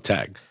underdog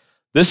tag.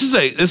 This is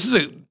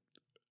a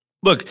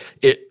look.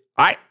 It's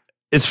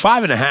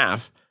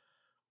 5.5.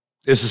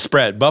 It's a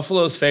spread.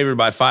 Buffalo's favored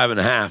by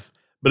 5.5.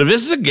 But if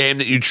this is a game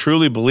that you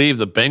truly believe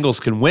the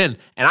Bengals can win,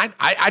 and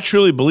I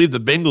truly believe the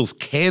Bengals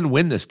can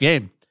win this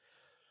game.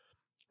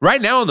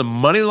 Right now on the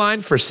money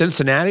line for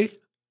Cincinnati,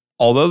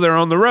 although they're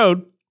on the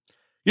road,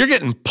 you're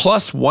getting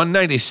plus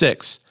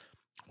 196,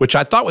 which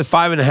I thought with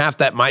 5.5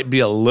 that might be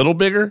a little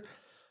bigger,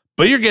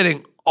 but you're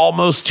getting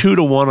almost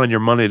 2-1 on your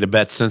money to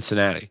bet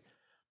Cincinnati.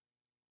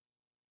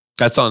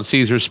 That's on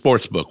Caesars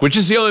Sportsbook, which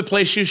is the only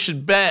place you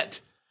should bet.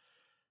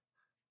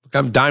 Look,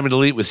 I'm Diamond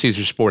Elite with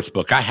Caesars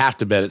Sportsbook. I have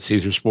to bet at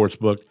Caesars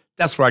Sportsbook.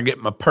 That's where I get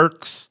my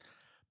perks.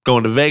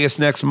 Going to Vegas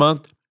next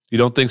month. You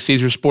don't think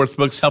Caesars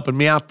Sportsbook's helping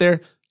me out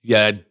there?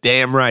 Yeah,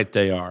 damn right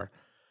they are.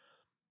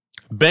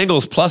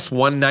 Bengals plus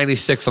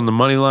 196 on the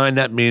money line.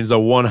 That means a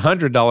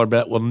 $100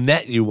 bet will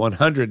net you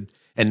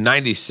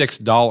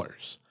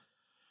 $196.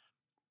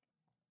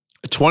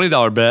 A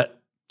 $20 bet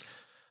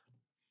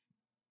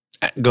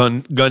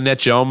going to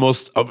net you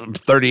almost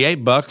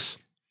 $38.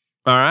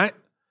 All right?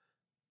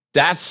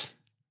 That's,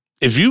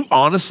 if you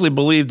honestly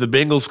believe the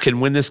Bengals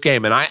can win this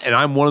game, and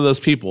I'm one of those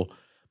people,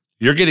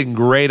 you're getting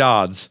great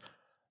odds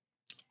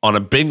on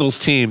a Bengals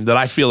team that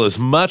I feel is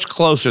much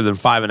closer than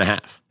 5.5.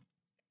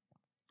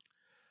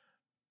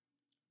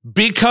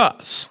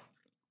 Because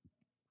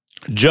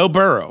Joe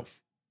Burrow,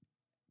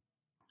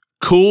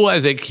 cool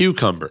as a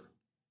cucumber,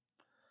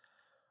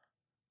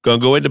 going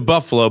to go into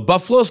Buffalo.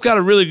 Buffalo's got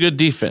a really good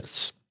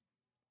defense.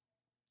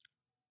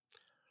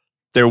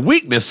 Their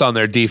weakness on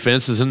their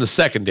defense is in the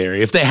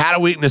secondary. If they had a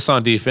weakness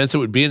on defense, it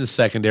would be in the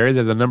secondary.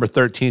 They're the number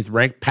 13th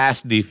ranked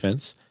pass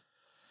defense.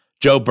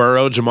 Joe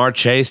Burrow, Jamar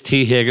Chase,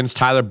 T. Higgins,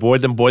 Tyler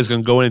Boyd, them boys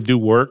going to go in and do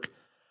work.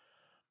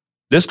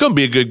 This is going to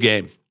be a good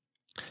game.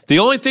 The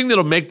only thing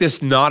that'll make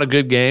this not a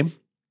good game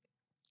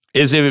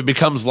is if it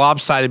becomes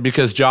lopsided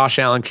because Josh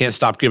Allen can't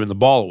stop giving the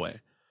ball away.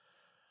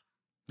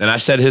 And I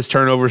said his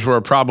turnovers were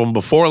a problem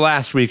before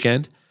last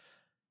weekend.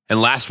 And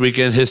last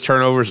weekend, his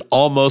turnovers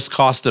almost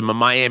cost him a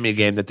Miami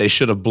game that they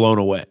should have blown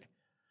away.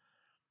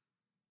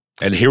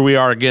 And here we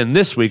are again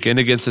this weekend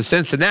against a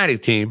Cincinnati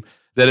team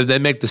that if they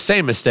make the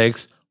same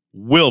mistakes,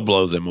 will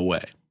blow them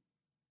away.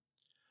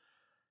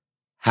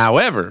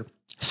 However,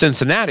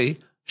 Cincinnati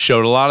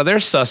showed a lot of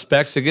their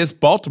suspects against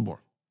Baltimore.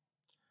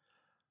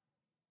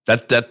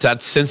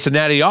 That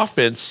Cincinnati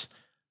offense,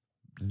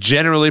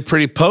 generally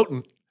pretty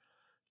potent,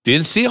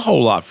 didn't see a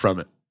whole lot from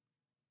it.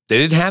 They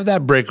didn't have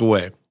that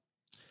breakaway.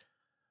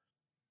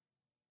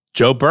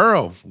 Joe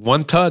Burrow,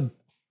 one tud.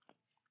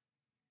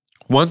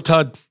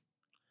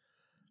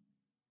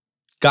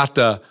 Got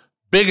the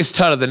biggest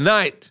tud of the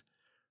night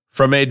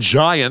from a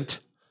giant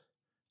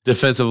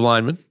defensive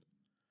lineman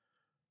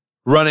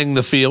running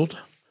the field,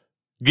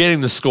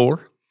 getting the score.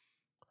 It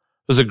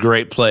was a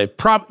great play.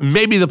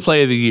 Maybe the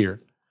play of the year.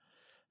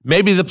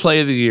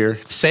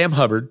 Sam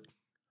Hubbard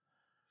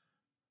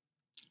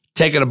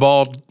taking a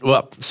ball.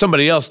 Well,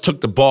 somebody else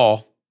took the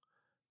ball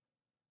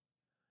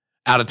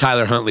out of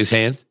Tyler Huntley's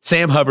hands.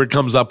 Sam Hubbard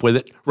comes up with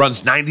it,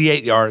 runs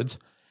 98 yards,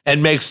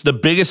 and makes the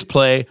biggest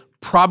play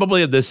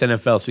probably of this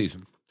NFL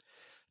season.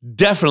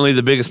 Definitely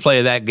the biggest play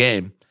of that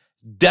game.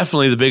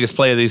 Definitely the biggest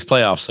play of these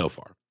playoffs so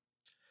far.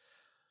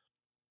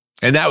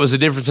 And that was the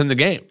difference in the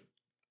game.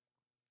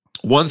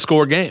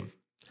 One-score game.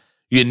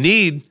 You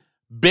need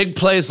big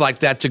plays like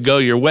that to go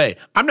your way.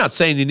 I'm not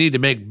saying you need to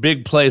make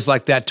big plays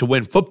like that to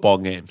win football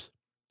games.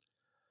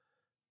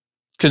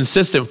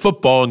 Consistent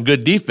football and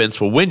good defense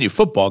will win you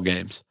football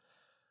games.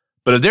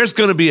 But if there's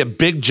going to be a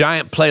big,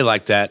 giant play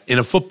like that in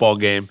a football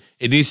game,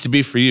 it needs to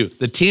be for you.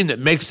 The team that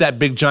makes that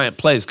big, giant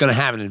play is going to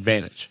have an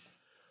advantage.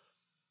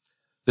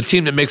 The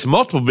team that makes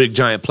multiple big,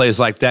 giant plays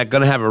like that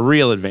going to have a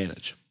real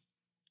advantage.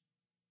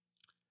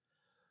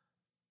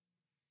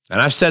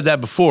 And I've said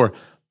that before.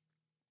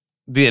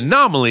 The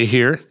anomaly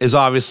here is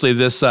obviously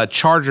this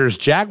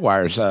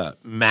Chargers-Jaguars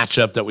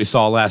matchup that we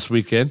saw last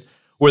weekend,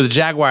 where the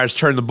Jaguars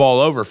turned the ball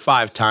over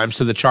 5 times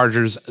to the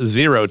Chargers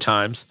 0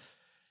 times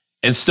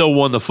and still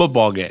won the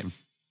football game.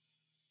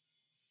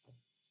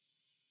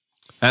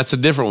 That's a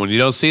different one. You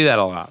don't see that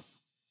a lot.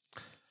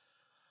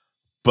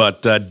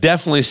 But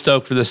definitely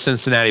stoked for the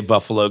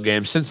Cincinnati-Buffalo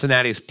game.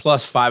 Cincinnati's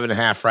plus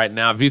 5.5 right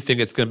now. If you think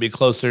it's going to be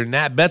closer than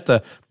that, bet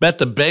the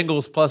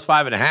Bengals plus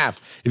 5.5.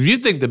 If you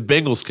think the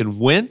Bengals can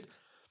win,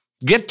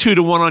 get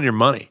 2-1 on your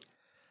money.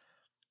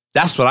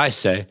 That's what I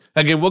say.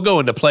 Again, we'll go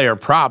into player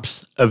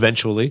props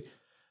eventually.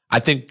 I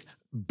think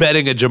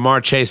betting a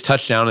Jamar Chase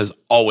touchdown is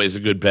always a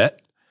good bet.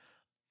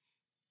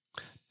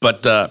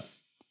 But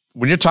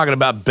when you're talking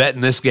about betting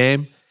this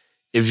game,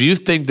 if you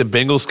think the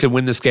Bengals can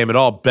win this game at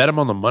all, bet them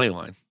on the money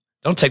line.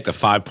 Don't take the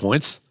 5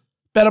 points.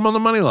 Bet them on the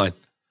money line.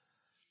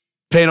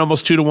 Paying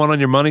almost 2-1 on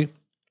your money.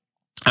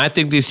 I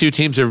think these two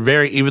teams are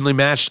very evenly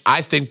matched.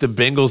 I think the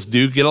Bengals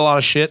do get a lot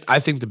of shit. I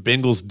think the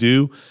Bengals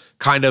do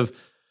kind of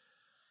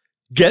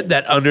get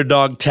that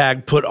underdog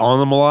tag put on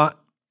them a lot.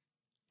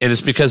 And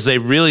it's because they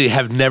really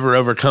have never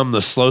overcome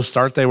the slow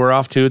start they were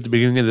off to at the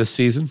beginning of this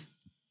season.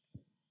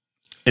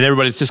 And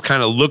everybody's just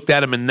kind of looked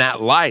at them in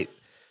that light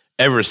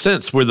ever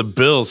since, where the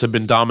Bills have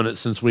been dominant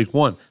since week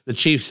 1. The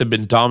Chiefs have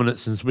been dominant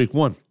since week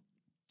 1.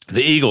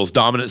 The Eagles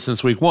dominant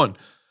since week 1.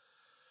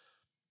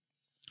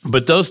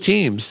 But those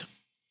teams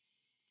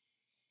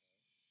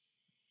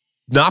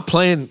not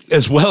playing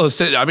as well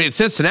as, I mean,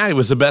 Cincinnati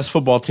was the best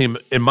football team,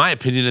 in my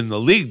opinion, in the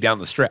league down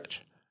the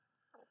stretch.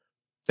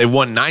 They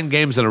won 9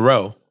 games in a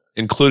row,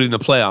 including the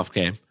playoff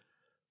game.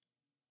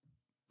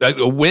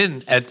 A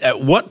win,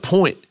 at what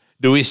point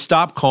do we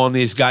stop calling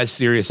these guys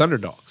serious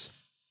underdogs?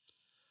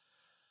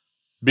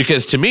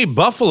 Because to me,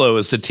 Buffalo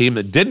is the team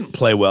that didn't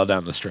play well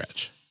down the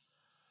stretch.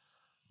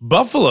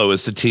 Buffalo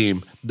is the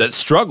team that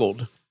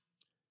struggled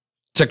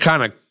to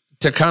kind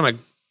of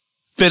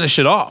finish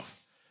it off.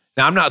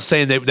 Now, I'm not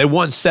saying they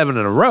won 7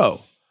 in a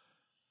row,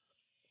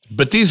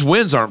 but these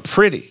wins aren't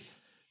pretty.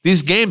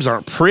 These games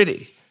aren't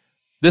pretty.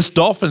 This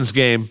Dolphins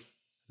game,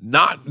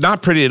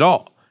 not pretty at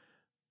all.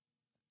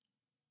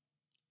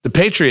 The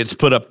Patriots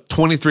put up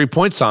 23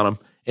 points on them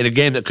in a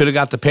game that could have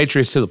got the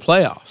Patriots to the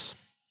playoffs.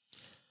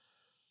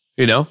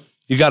 You know,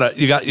 you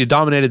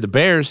dominated the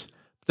Bears,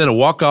 then a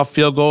walk-off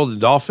field goal to the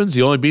Dolphins.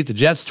 You only beat the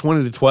Jets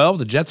 20-12.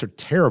 The Jets are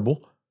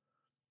terrible.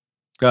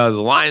 The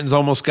Lions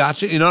almost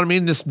got you. You know what I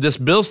mean? This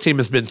Bills team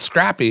has been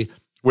scrappy,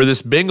 where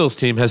this Bengals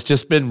team has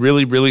just been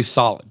really, really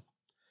solid.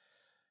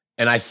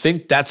 And I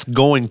think that's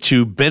going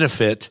to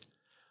benefit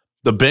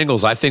the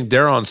Bengals. I think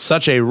they're on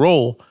such a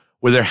roll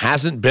where there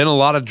hasn't been a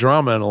lot of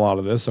drama in a lot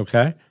of this,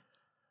 okay?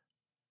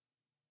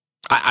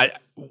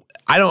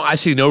 I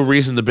see no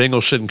reason the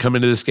Bengals shouldn't come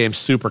into this game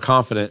super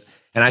confident.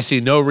 And I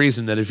see no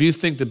reason that if you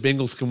think the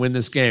Bengals can win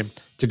this game,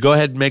 to go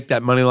ahead and make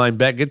that money line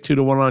bet, get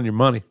 2-1 on your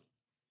money.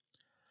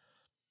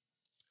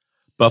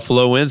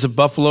 Buffalo wins if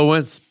Buffalo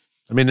wins.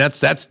 I mean,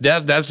 that's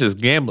just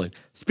gambling.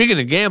 Speaking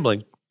of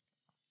gambling,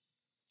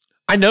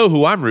 I know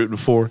who I'm rooting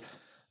for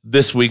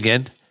this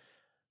weekend,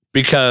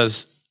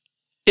 because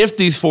If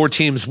these four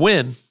teams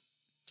win,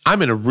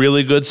 I'm in a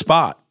really good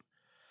spot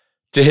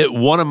to hit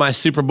one of my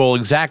Super Bowl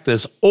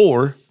exactas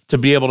or to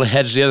be able to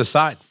hedge the other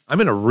side.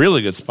 I'm in a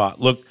really good spot.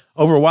 Look,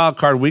 over Wild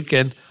Card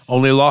weekend,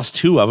 only lost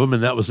two of them,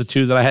 and that was the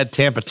two that I had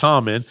Tampa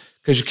Tom in,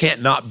 because you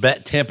can't not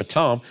bet Tampa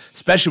Tom,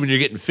 especially when you're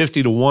getting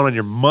 50-1 on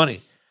your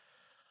money.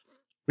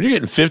 When you're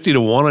getting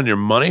 50-1 on your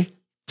money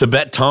to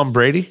bet Tom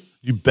Brady,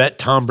 you bet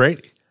Tom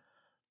Brady.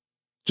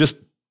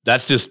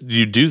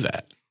 You do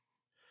that.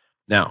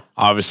 Now,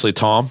 obviously,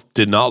 Tom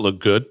did not look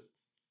good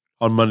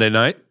on Monday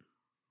night.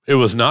 It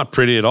was not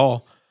pretty at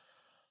all.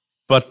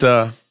 But,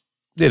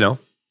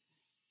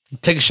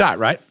 take a shot,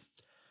 right?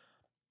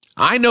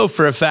 I know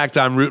for a fact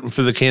I'm rooting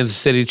for the Kansas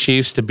City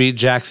Chiefs to beat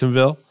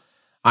Jacksonville.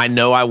 I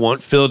know I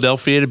want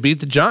Philadelphia to beat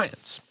the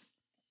Giants.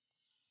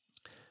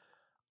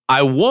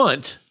 I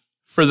want,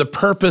 for the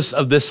purpose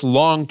of this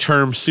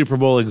long-term Super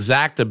Bowl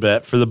exacta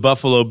bet, for the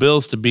Buffalo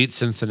Bills to beat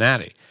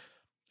Cincinnati.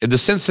 If the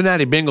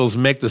Cincinnati Bengals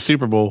make the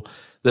Super Bowl,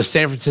 the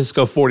San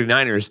Francisco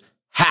 49ers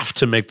have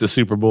to make the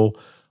Super Bowl,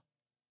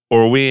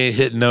 or we ain't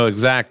hitting no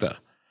exacta.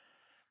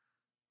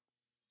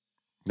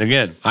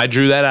 Again, I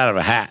drew that out of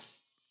a hat.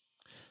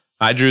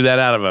 I drew that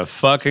out of a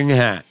fucking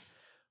hat.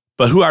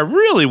 But who I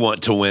really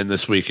want to win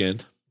this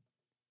weekend,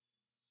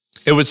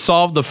 it would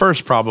solve the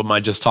first problem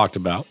I just talked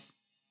about.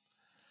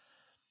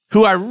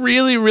 Who I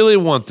really, really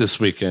want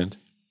this weekend,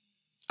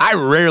 I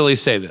rarely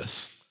say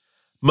this,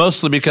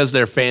 mostly because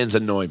their fans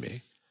annoy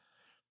me.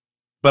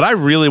 But I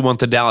really want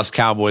the Dallas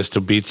Cowboys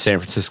to beat San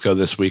Francisco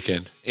this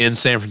weekend in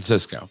San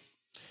Francisco.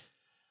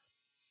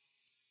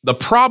 The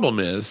problem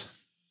is,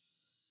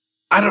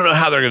 I don't know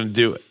how they're going to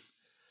do it.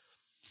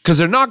 Because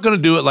they're not going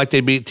to do it like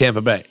they beat Tampa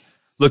Bay.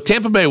 Look,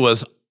 Tampa Bay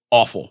was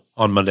awful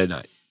on Monday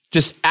night.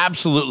 Just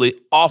absolutely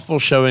awful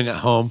showing at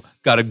home.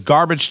 Got a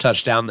garbage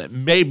touchdown that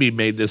maybe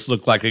made this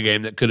look like a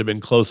game that could have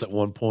been close at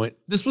one point.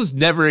 This was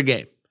never a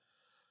game.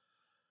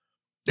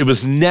 It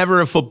was never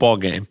a football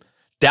game.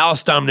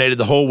 Dallas dominated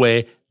the whole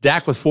way.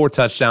 Dak with 4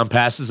 touchdown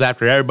passes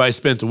after everybody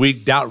spent the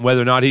week doubting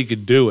whether or not he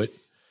could do it.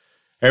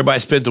 Everybody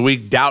spent the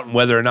week doubting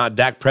whether or not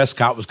Dak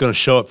Prescott was going to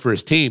show up for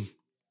his team.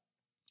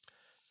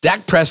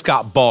 Dak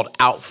Prescott balled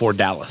out for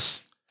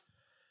Dallas.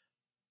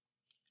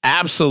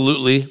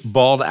 Absolutely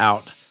balled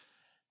out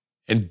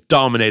and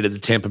dominated the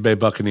Tampa Bay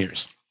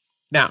Buccaneers.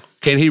 Now,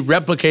 can he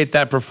replicate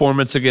that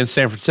performance against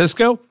San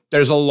Francisco?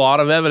 There's a lot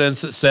of evidence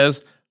that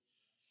says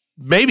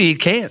maybe he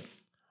can.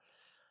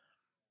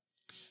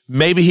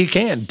 Maybe he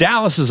can.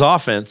 Dallas's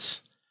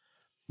offense,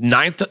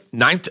 ninth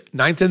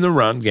in the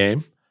run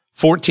game,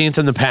 14th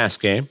in the pass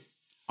game.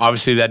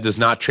 Obviously, that does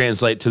not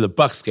translate to the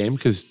Bucs game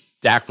because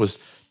Dak was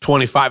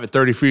 25 at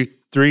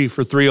 33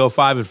 for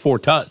 305 and 4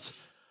 tuds.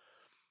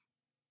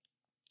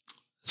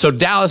 So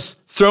Dallas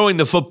throwing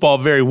the football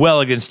very well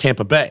against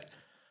Tampa Bay.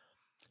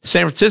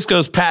 San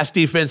Francisco's pass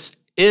defense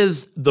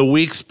is the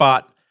weak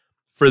spot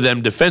for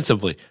them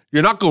defensively.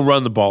 You're not going to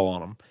run the ball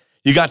on them.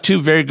 You got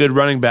 2 very good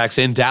running backs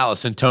in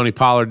Dallas and Tony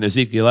Pollard and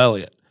Ezekiel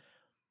Elliott.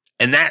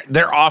 And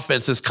their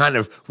offense has kind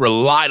of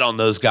relied on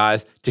those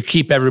guys to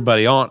keep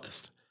everybody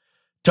honest.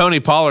 Tony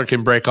Pollard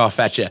can break off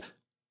at you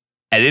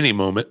at any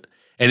moment.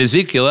 And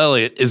Ezekiel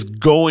Elliott is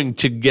going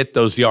to get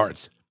those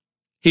yards.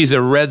 He's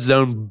a red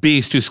zone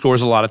beast who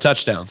scores a lot of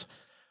touchdowns.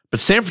 But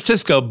San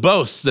Francisco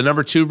boasts the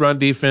number 2 run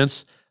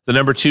defense, the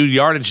number 2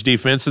 yardage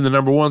defense, and the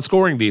number 1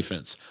 scoring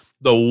defense.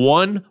 The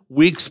one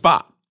weak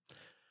spot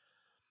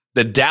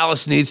that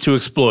Dallas needs to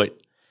exploit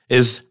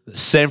is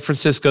San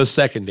Francisco's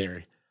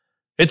secondary.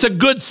 It's a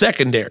good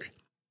secondary.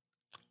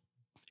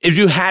 If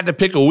you had to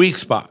pick a weak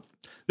spot,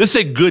 this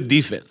is a good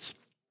defense.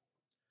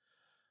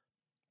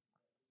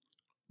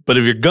 But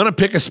if you're going to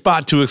pick a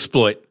spot to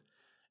exploit,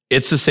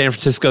 it's the San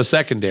Francisco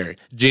secondary.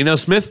 Geno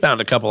Smith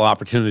found a couple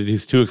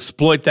opportunities to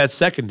exploit that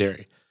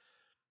secondary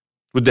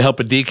with the help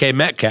of DK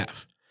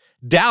Metcalf.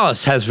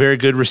 Dallas has very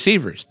good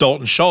receivers.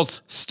 Dalton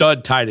Schultz,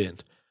 stud tight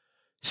end.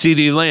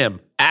 CeeDee Lamb,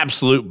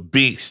 absolute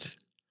beast.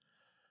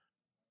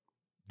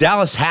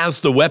 Dallas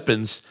has the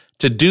weapons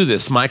to do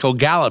this. Michael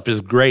Gallup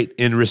is great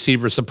in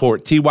receiver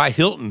support. T.Y.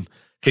 Hilton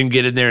can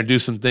get in there and do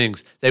some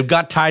things. They've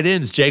got tight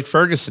ends, Jake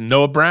Ferguson,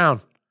 Noah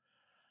Brown.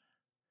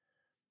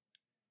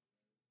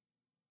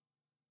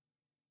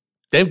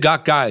 They've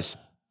got guys.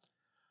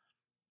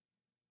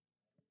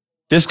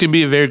 This could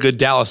be a very good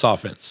Dallas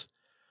offense.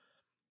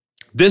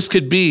 This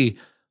could be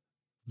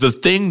the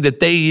thing that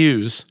they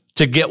use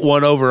to get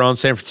one over on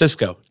San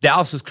Francisco.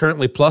 Dallas is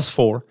currently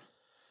 +4.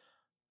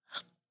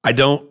 I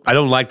don't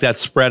like that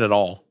spread at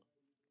all.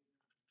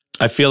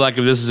 I feel like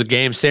if this is a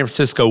game San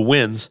Francisco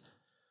wins,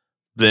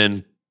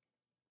 then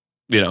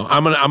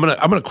I'm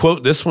gonna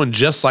quote this one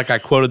just like I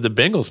quoted the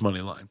Bengals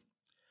money line.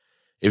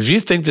 If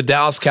you think the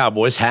Dallas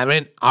Cowboys have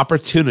an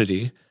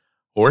opportunity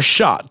or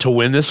shot to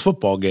win this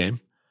football game,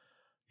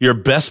 your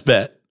best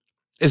bet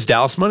is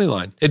Dallas money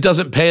line. It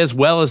doesn't pay as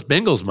well as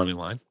Bengals money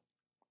line,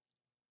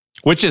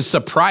 which is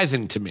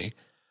surprising to me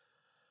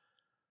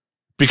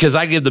because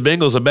I give the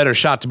Bengals a better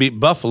shot to beat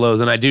Buffalo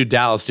than I do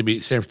Dallas to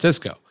beat San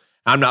Francisco.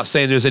 I'm not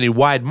saying there's any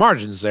wide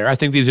margins there. I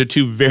think these are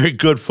 2 very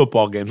good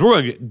football games. We're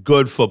going to get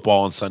good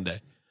football on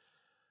Sunday.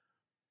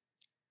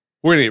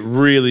 We're going to get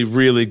really,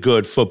 really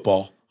good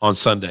football on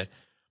Sunday.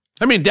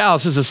 I mean,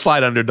 Dallas is a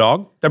slight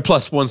underdog. They're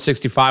plus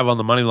 165 on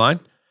the money line.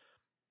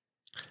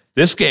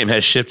 This game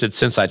has shifted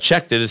since I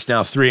checked it. It's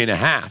now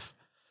 3.5.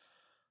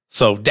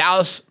 So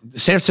Dallas,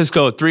 San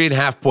Francisco, a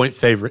 3.5-point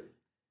favorite.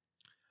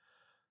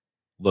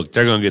 Look,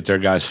 they're going to get their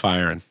guys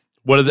firing.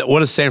 What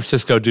does San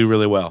Francisco do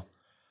really well?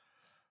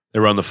 They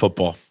run the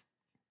football.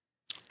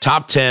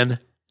 Top 10.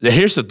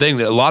 Here's the thing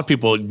that a lot of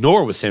people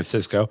ignore with San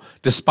Francisco.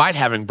 Despite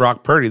having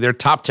Brock Purdy, they're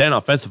top 10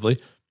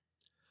 offensively.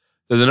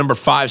 They're the number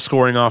 5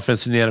 scoring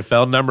offense in the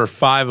NFL, number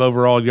 5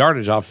 overall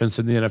yardage offense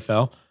in the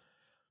NFL,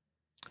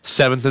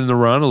 7th in the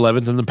run,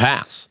 11th in the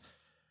pass.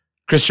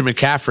 Christian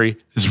McCaffrey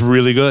is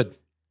really good.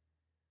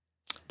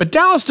 But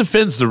Dallas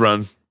defends the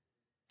run.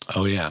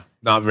 Oh, yeah,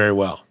 not very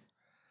well.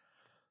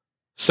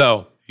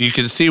 So you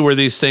can see where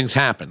these things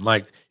happen.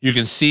 Like, you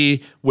can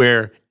see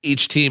where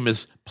each team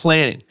is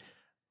planning,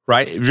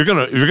 right? If you're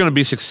gonna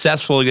be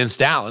successful against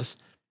Dallas,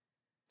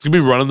 it's gonna be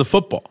running the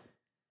football.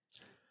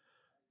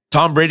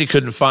 Tom Brady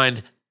couldn't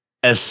find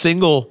a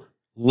single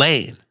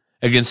lane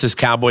against this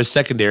Cowboys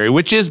secondary,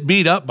 which is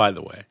beat up, by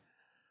the way.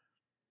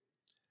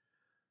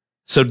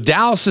 So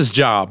Dallas's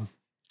job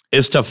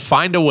is to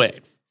find a way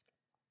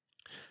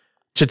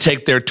to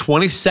take their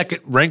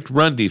 22nd ranked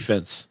run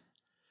defense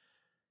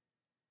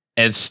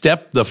and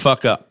step the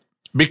fuck up.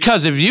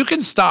 Because if you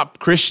can stop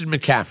Christian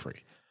McCaffrey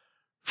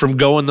from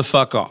going the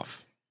fuck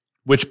off,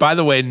 which, by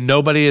the way,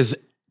 nobody is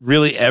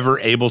really ever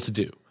able to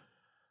do.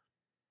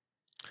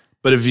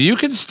 But if you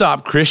can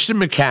stop Christian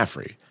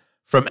McCaffrey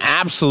from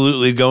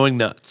absolutely going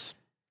nuts,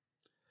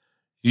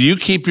 you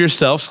keep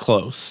yourselves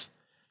close.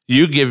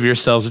 You give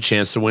yourselves a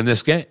chance to win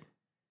this game.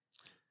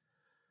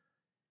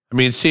 I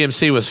mean,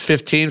 CMC was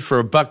 15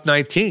 for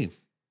 $119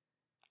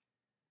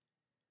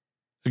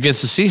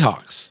 against the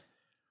Seahawks.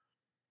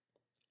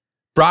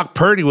 Brock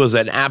Purdy was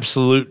an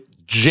absolute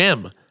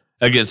gem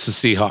against the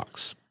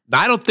Seahawks.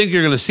 I don't think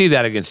you're going to see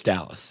that against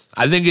Dallas.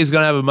 I think he's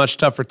going to have a much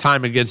tougher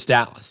time against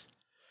Dallas.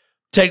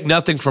 Take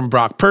nothing from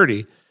Brock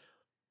Purdy.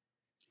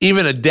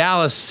 Even a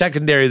Dallas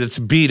secondary that's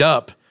beat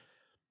up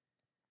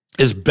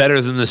is better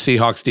than the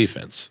Seahawks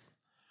defense.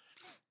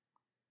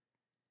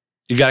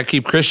 You got to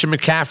keep Christian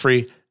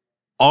McCaffrey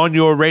on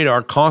your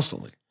radar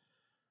constantly.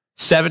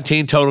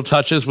 17 total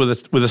touches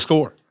with a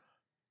score.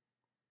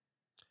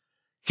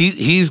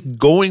 He's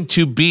going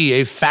to be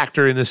a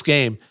factor in this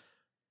game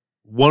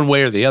one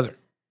way or the other.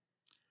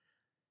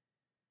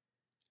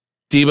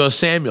 Deebo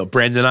Samuel,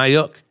 Brandon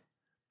Ayuk.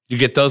 You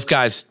get those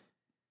guys,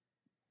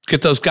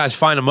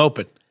 find them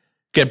open.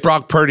 Get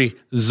Brock Purdy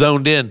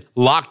zoned in,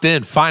 locked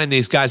in, finding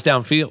these guys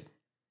downfield.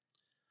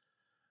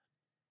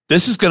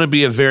 This is going to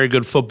be a very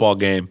good football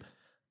game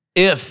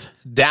if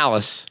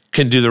Dallas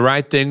can do the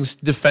right things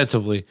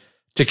defensively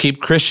to keep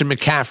Christian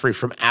McCaffrey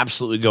from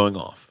absolutely going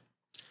off.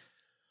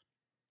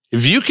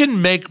 If you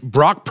can make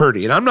Brock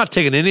Purdy, and I'm not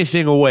taking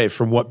anything away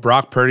from what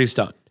Brock Purdy's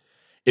done,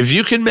 if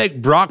you can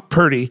make Brock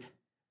Purdy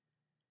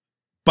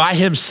by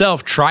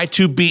himself try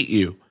to beat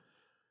you,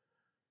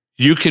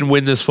 you can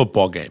win this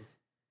football game.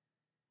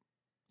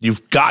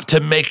 You've got to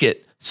make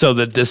it so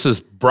that this is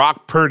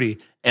Brock Purdy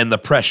and the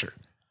pressure.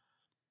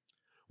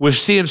 With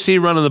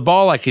CMC running the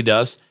ball like he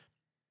does,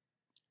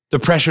 the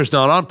pressure's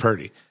not on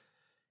Purdy.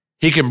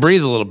 He can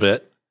breathe a little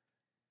bit.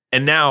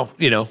 And now,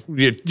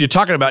 you're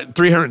talking about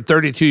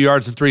 332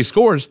 yards and 3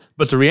 scores,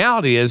 but the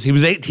reality is he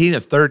was 18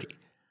 of 30.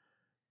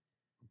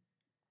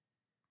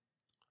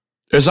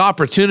 There's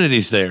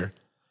opportunities there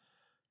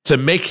to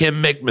make him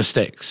make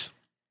mistakes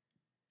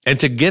and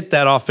to get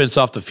that offense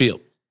off the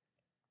field.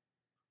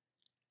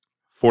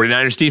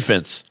 49ers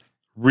defense,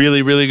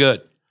 really, really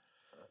good.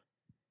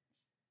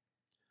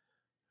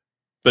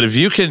 But if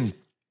you're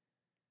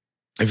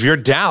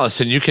Dallas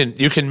and you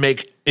can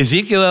make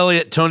Ezekiel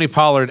Elliott, Tony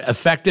Pollard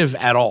effective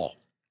at all,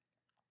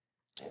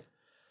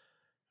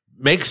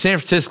 make San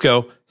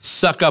Francisco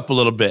suck up a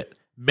little bit,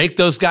 make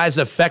those guys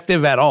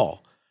effective at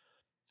all,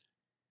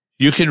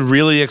 you can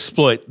really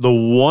exploit the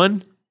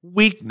one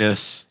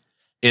weakness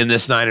in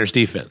this Niners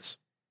defense.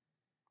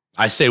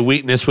 I say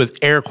weakness with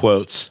air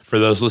quotes for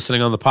those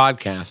listening on the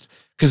podcast,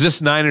 because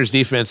this Niners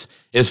defense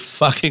is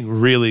fucking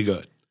really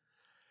good.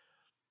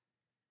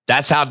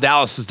 That's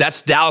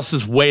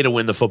Dallas's way to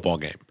win the football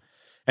game.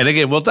 And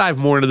again, we'll dive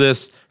more into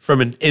this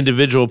from an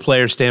individual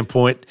player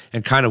standpoint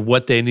and kind of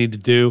what they need to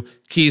do,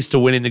 keys to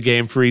winning the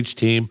game for each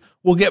team.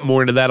 We'll get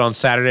more into that on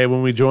Saturday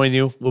when we join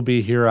you. We'll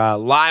be here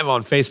live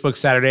on Facebook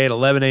Saturday at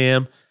 11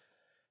 a.m.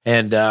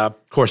 And,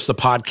 of course, the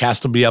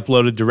podcast will be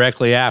uploaded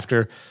directly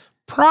after,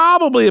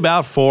 probably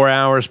about 4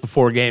 hours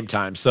before game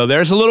time. So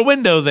there's a little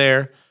window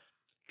there.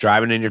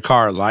 Driving in your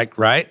car, like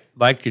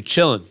you're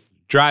chilling,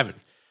 driving.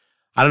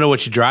 I don't know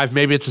what you drive.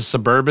 Maybe it's a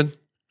Suburban.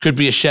 Could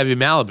be a Chevy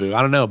Malibu.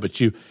 I don't know.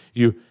 But you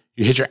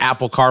hit your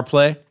Apple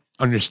CarPlay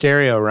on your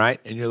stereo, right?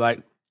 And you're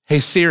like, hey,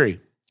 Siri.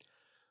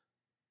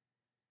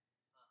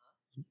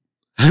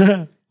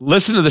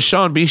 Listen to the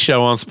Sean B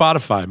Show on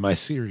Spotify. My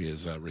Siri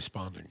is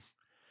responding.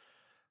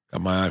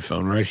 Got my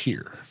iPhone right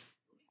here.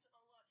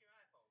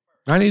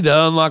 I need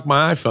to unlock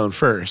my iPhone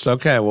first.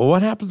 Okay, well,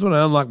 what happens when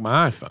I unlock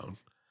my iPhone?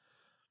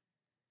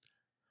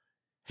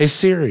 Hey,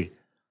 Siri,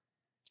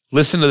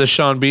 listen to the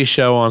Sean B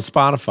Show on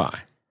Spotify.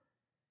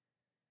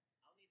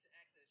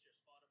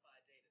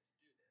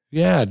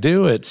 Yeah,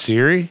 do it,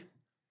 Siri.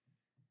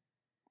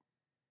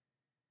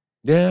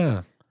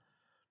 Yeah.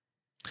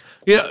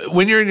 Yeah,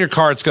 when you're in your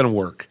car, it's going to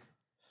work.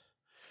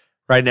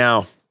 Right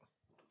now,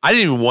 I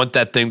didn't even want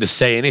that thing to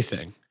say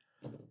anything.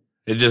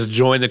 It just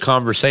joined the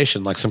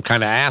conversation like some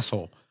kind of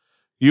asshole.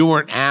 You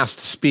weren't asked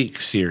to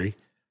speak, Siri.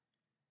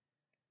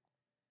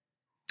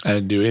 I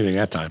didn't do anything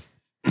that time.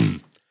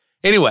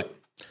 Anyway,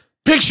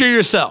 picture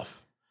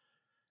yourself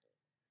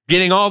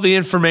getting all the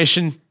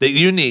information that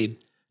you need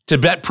to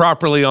bet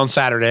properly on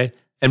Saturday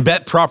and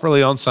bet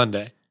properly on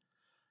Sunday.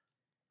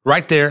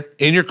 Right there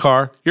in your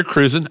car, you're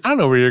cruising. I don't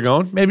know where you're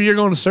going. Maybe you're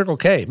going to Circle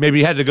K. Maybe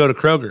you had to go to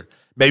Kroger.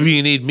 Maybe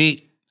you need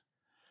meat.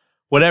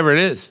 Whatever it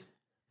is.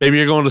 Maybe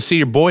you're going to see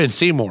your boy in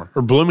Seymour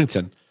or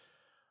Bloomington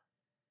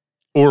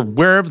or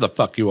wherever the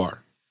fuck you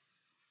are.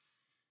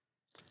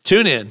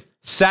 Tune in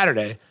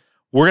Saturday.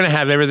 We're going to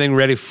have everything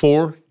ready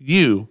for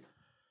you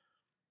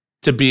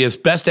to be as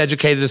best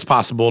educated as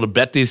possible to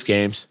bet these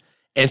games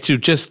and to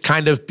just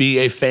kind of be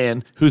a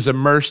fan who's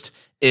immersed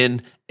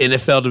in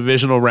NFL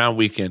divisional round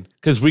weekend,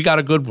 because we got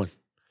a good one.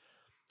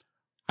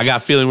 I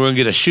got a feeling we're going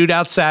to get a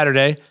shootout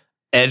Saturday,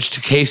 edge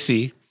to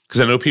KC, because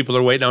I know people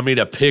are waiting on me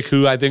to pick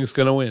who I think is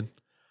going to win.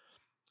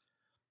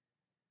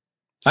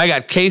 I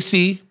got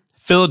KC,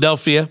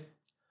 Philadelphia,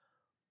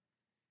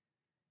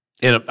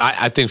 and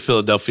I think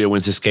Philadelphia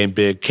wins this game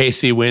big.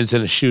 KC wins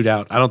in a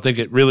shootout. I don't think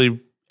it really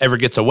ever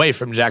gets away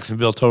from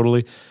Jacksonville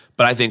totally,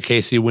 but I think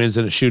KC wins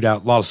in a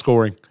shootout, a lot of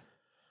scoring.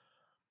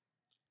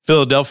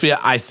 Philadelphia,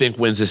 I think,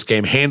 wins this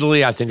game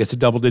handily. I think it's a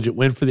double-digit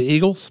win for the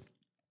Eagles.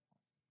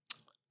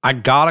 I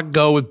got to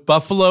go with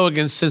Buffalo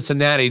against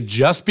Cincinnati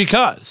just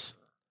because.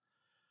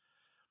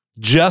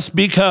 Just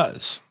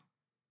because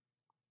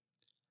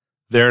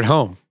they're at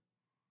home.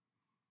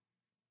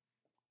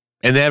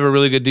 And they have a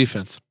really good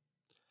defense.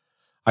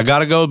 I got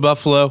to go with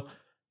Buffalo.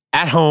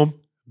 At home,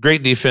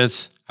 great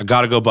defense. I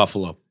got to go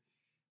Buffalo.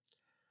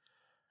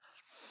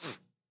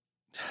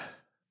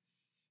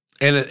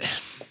 And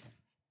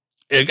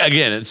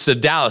again, it's the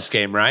Dallas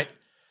game, right?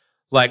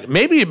 Like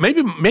maybe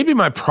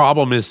my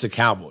problem is the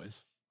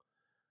Cowboys.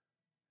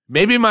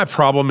 Maybe my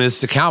problem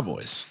is the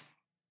Cowboys.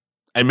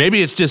 And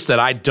maybe it's just that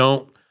I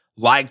don't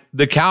like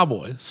the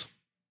Cowboys.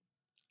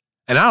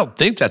 And I don't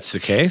think that's the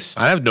case.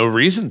 I have no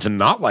reason to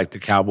not like the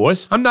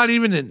Cowboys. I'm not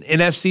even an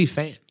NFC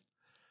fan.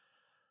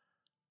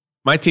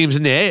 My team's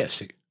in the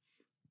AFC.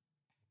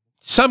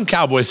 Some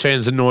Cowboys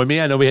fans annoy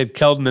me. I know we had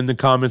Keldon in the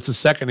comments a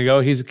second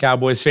ago. He's a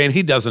Cowboys fan.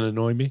 He doesn't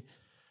annoy me.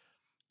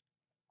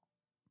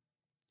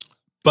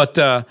 But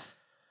the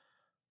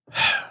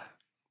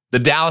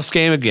Dallas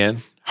game, again,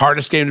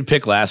 hardest game to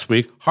pick last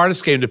week,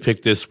 hardest game to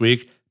pick this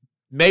week.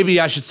 Maybe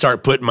I should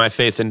start putting my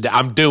faith in.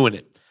 I'm doing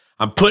it.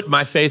 I'm putting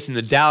my faith in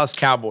the Dallas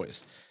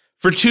Cowboys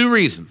for two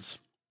reasons.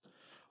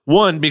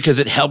 One, because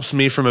it helps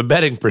me from a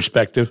betting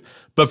perspective.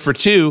 But for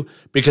two,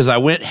 because I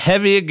went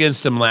heavy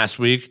against them last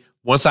week.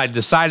 Once I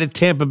decided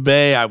Tampa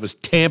Bay, I was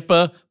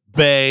Tampa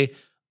Bay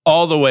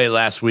all the way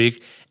last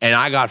week, and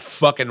I got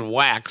fucking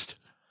waxed.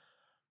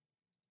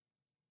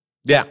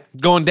 Yeah,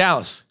 going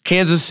Dallas,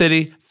 Kansas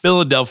City,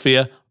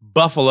 Philadelphia,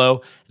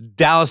 Buffalo,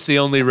 Dallas, the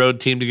only road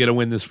team to get a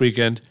win this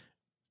weekend.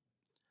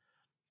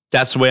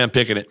 That's the way I'm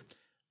picking it.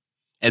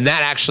 And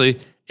that actually,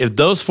 if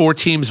those four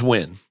teams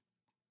win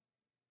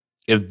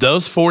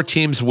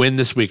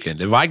this weekend,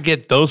 if I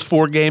get those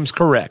four games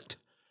correct,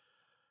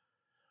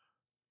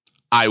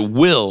 I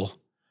will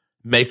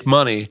make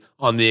money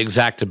on the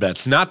exacta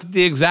bets. Not that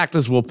the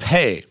exactas will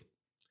pay,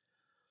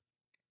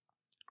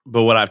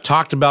 but what I've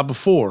talked about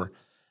before,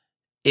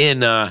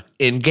 in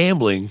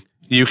gambling,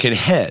 you can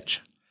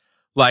hedge.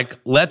 Like,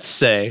 let's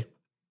say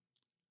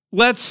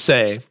the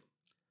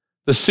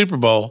Super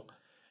Bowl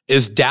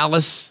is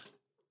Dallas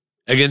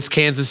against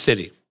Kansas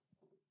City.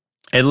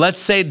 And let's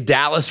say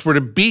Dallas were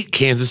to beat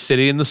Kansas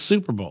City in the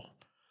Super Bowl.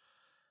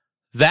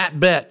 That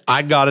bet,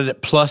 I got it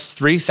at plus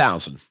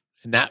 3,000.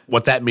 And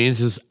what that means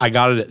is I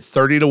got it at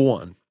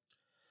 30-1.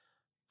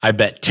 I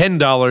bet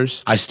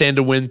 $10. I stand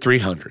to win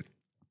 $300.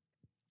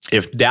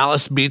 If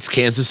Dallas beats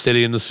Kansas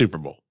City in the Super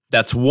Bowl.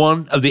 That's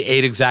one of the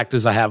 8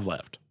 exactas I have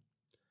left.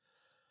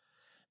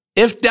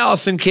 If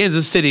Dallas and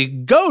Kansas City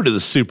go to the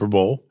Super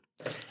Bowl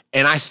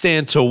and I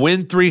stand to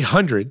win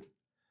 $300,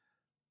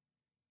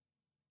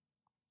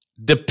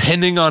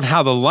 depending on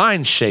how the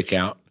lines shake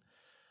out,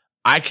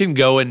 I can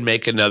go and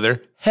make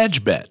another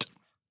hedge bet.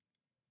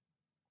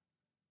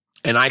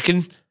 And I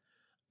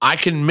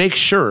can make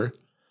sure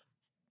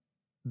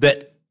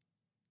that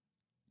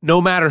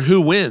no matter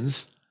who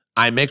wins,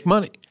 I make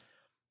money.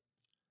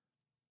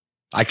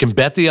 I can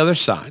bet the other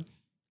side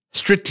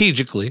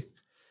strategically.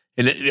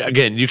 And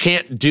again, you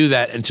can't do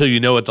that until you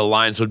know what the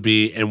lines would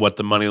be and what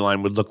the money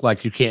line would look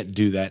like. You can't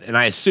do that. And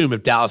I assume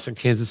if Dallas and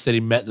Kansas City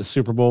met in the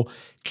Super Bowl,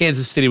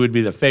 Kansas City would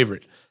be the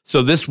favorite.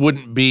 So this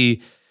wouldn't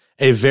be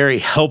a very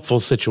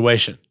helpful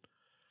situation.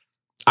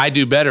 I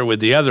do better with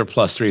the other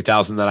plus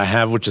 3,000 that I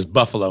have, which is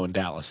Buffalo and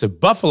Dallas. If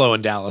Buffalo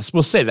and Dallas,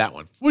 we'll say that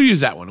one. We'll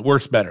use that one. It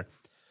works better.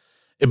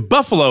 If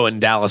Buffalo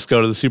and Dallas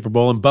go to the Super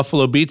Bowl and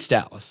Buffalo beats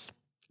Dallas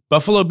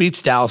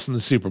in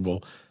the Super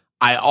Bowl,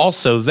 I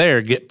also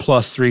there get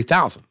plus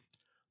 3,000,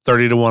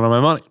 30-1 on my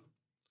money.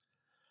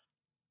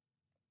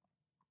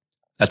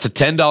 That's a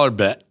 $10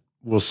 bet,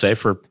 we'll say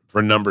for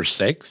numbers'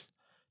 sakes.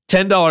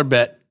 $10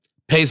 bet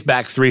pays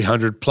back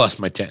 300 plus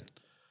my 10.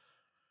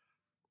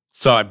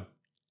 So I'm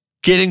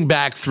getting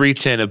back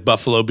 310 if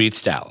Buffalo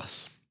beats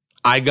Dallas.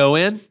 I go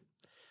in,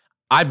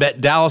 I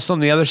bet Dallas on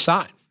the other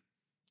side.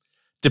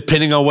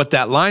 Depending on what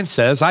that line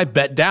says, I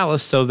bet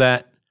Dallas so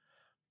that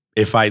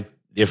if I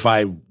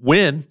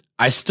win,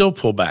 I still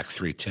pull back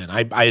 310.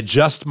 I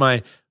adjust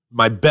my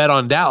bet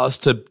on Dallas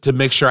to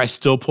make sure I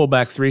still pull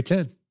back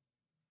 310.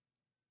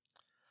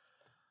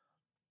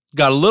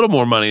 Got a little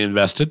more money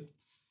invested,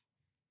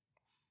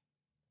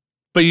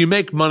 but you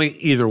make money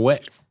either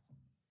way.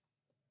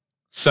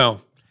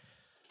 So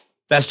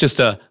that's just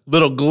a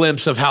little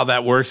glimpse of how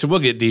that works, and we'll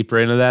get deeper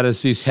into that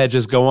as these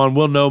hedges go on.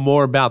 We'll know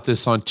more about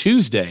this on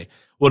Tuesday.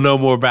 We'll know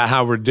more about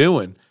how we're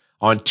doing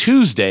on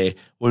Tuesday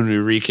when we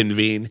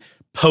reconvene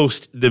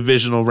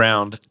post-divisional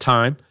round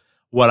time.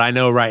 What I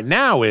know right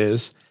now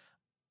is,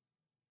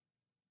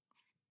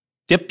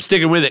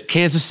 sticking with it,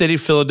 Kansas City,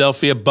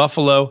 Philadelphia,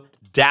 Buffalo,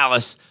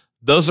 Dallas.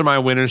 Those are my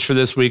winners for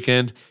this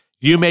weekend.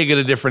 You may get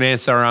a different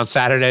answer on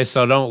Saturday,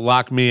 so don't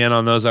lock me in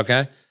on those,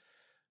 okay?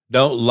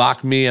 Don't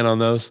lock me in on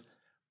those.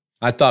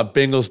 I thought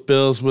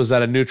Bengals-Bills was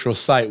at a neutral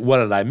site. What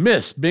did I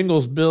miss?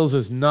 Bengals-Bills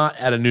is not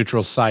at a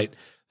neutral site.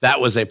 That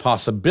was a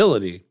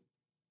possibility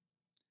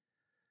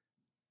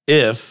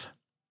if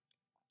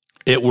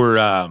it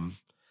were,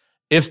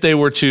 if they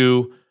were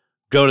to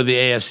go to the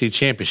AFC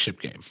Championship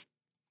game.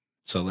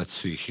 So let's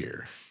see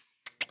here.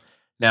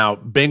 Now,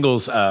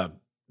 Bills-Chiefs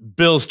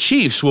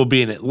will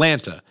be in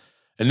Atlanta.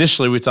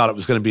 Initially, we thought it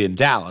was going to be in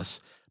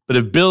Dallas. But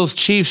if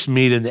Bills-Chiefs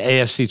meet in the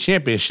AFC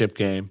Championship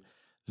game,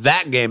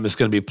 that game is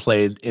going to be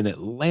played in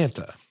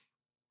Atlanta.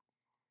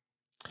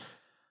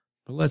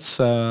 But let's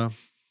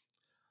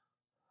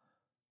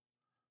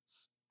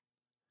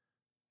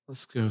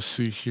go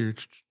see here.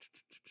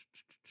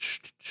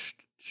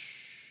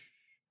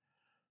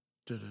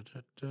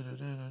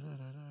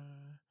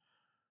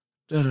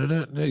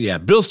 Yeah,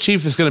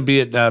 Bills-Chiefs is going to be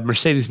at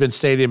Mercedes-Benz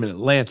Stadium in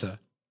Atlanta.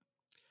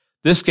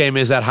 This game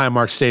is at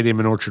Highmark Stadium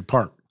in Orchard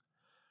Park.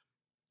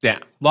 Yeah,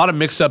 a lot of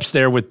mix-ups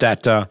there with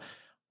that,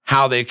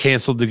 how they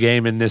canceled the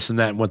game and this and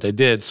that and what they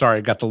did. Sorry,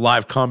 I got the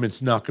live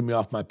comments knocking me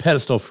off my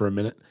pedestal for a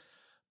minute.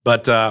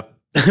 But,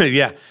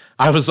 yeah,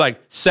 I was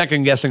like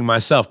second-guessing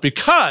myself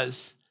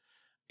because,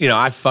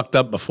 I fucked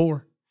up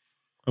before.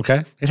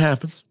 Okay, it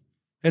happens.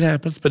 It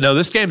happens. But no,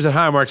 this game's at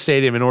Highmark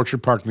Stadium in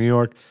Orchard Park, New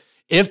York.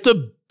 If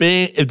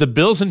the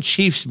Bills and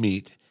Chiefs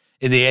meet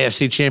in the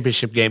AFC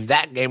Championship game,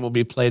 that game will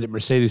be played at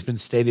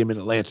Mercedes-Benz Stadium in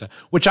Atlanta,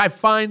 which I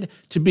find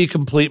to be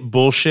complete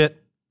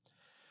bullshit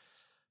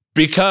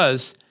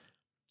because,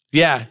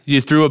 yeah, you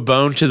threw a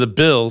bone to the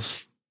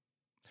Bills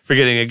for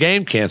getting a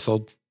game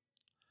canceled,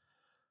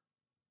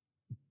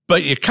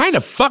 but you kind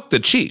of fucked the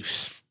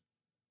Chiefs.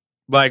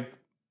 Like,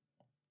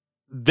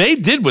 they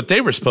did what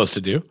they were supposed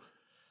to do.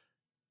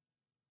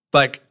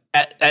 Like,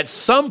 at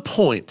some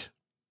point,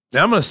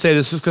 now I'm going to say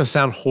this is going to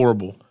sound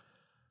horrible,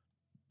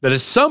 but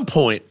at some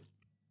point,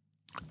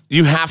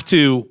 you have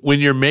to, when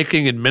you're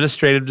making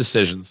administrative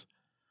decisions,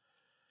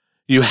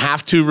 you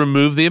have to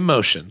remove the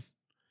emotion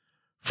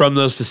from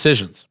those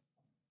decisions.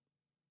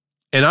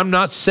 And I'm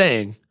not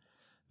saying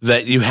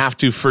that you have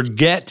to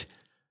forget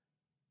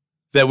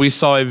that we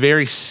saw a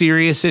very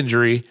serious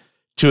injury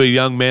to a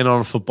young man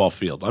on a football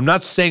field. I'm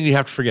not saying you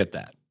have to forget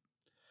that.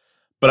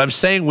 But I'm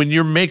saying when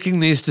you're making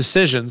these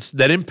decisions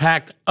that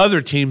impact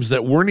other teams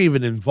that weren't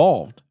even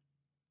involved,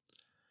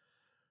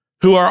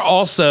 who are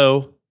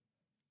also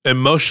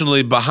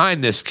emotionally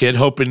behind this kid,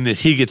 hoping that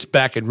he gets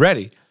back and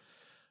ready,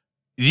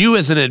 you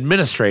as an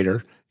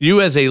administrator,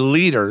 you as a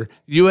leader,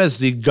 you as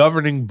the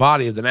governing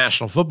body of the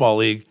National Football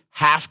League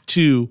have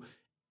to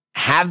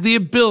have the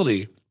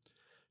ability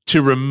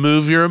to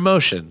remove your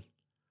emotion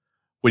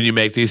when you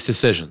make these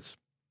decisions.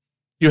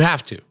 You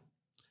have to.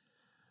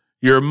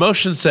 Your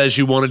emotion says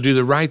you want to do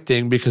the right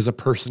thing because a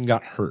person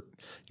got hurt.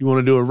 You want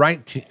to do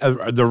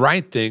the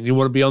right thing. You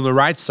want to be on the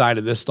right side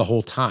of this the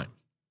whole time.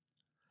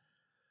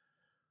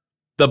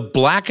 The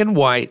black and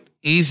white,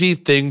 easy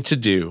thing to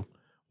do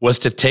was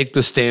to take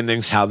the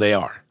standings how they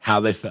are,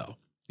 how they fell.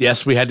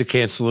 Yes, we had to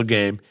cancel a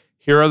game.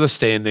 Here are the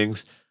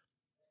standings.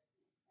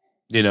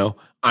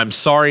 I'm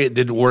sorry it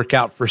didn't work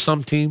out for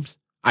some teams.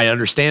 I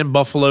understand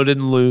Buffalo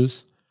didn't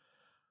lose.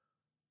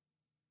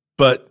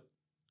 But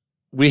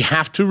we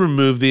have to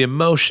remove the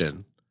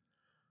emotion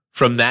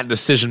from that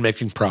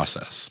decision-making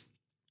process.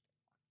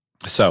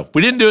 So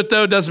we didn't do it,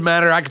 though. It doesn't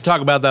matter. I can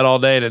talk about that all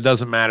day, and it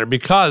doesn't matter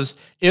because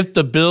if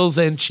the Bills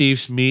and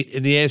Chiefs meet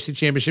in the AFC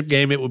Championship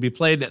game, it will be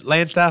played in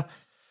Atlanta.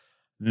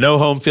 No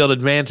home field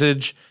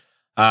advantage.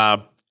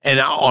 And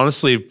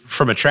honestly,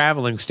 from a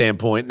traveling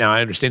standpoint, now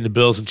I understand the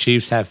Bills and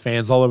Chiefs have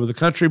fans all over the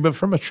country, but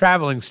from a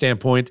traveling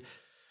standpoint,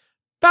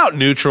 about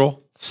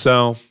neutral.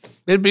 So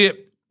it'd be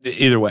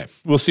either way.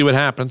 We'll see what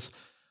happens.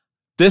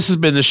 This has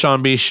been the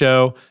Sean B.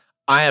 Show.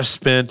 I have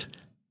spent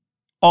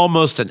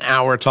almost an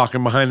hour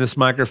talking behind this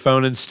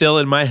microphone and still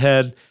in my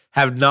head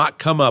have not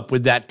come up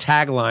with that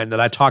tagline that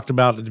I talked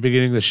about at the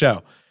beginning of the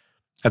show.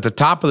 At the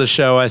top of the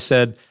show, I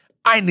said,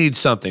 I need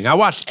something. I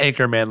watched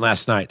Anchorman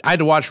last night. I had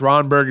to watch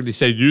Ron Burgundy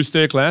say, you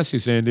stay classy,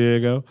 San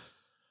Diego.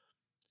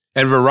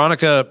 And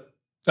Veronica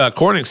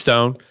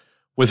Corningstone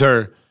with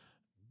her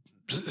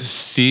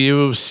see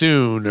you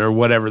soon or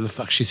whatever the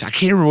fuck she said. I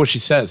can't remember what she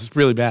says. It's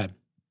really bad.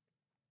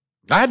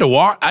 I had to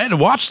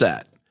watch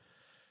that.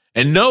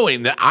 And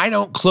knowing that I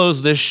don't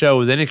close this show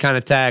with any kind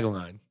of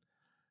tagline.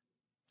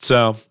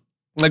 So,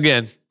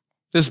 again,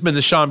 this has been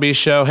the Sean B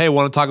Show. Hey,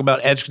 want to talk about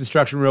Edge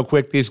Construction real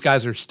quick? These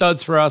guys are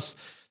studs for us.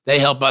 They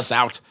help us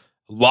out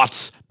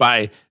lots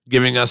by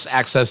giving us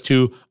access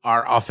to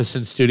our office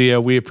and studio.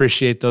 We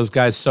appreciate those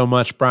guys so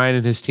much. Brian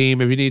and his team,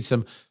 if you need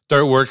some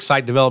dirt work,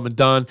 site development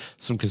done,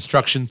 some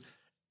construction,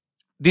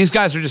 these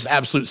guys are just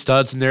absolute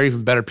studs, and they're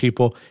even better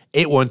people.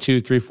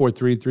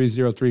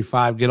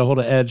 812-343-3035. Get a hold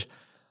of Edge.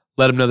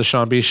 Let them know the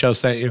Sean B Show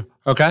sent you.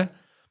 Okay?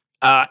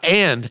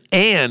 And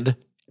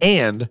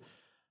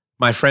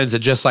my friends at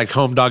Just Like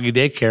Home Doggy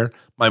Daycare,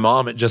 my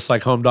mom at Just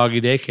Like Home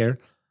Doggy Daycare.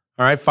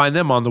 All right, find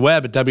them on the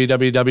web at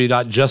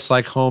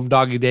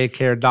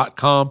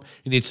www.justlikehomedoggyDaycare.com.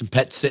 You need some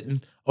pet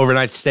sitting,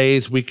 overnight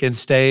stays, weekend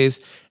stays,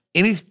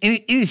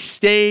 any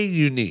stay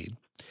you need.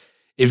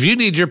 If you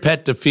need your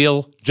pet to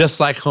feel just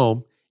like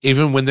home,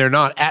 even when they're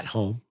not at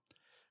home,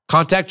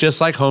 contact Just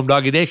Like Home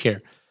Doggy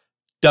Daycare.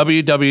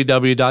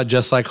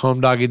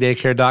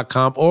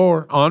 www.justlikeHomeDoggyDaycare.com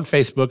or on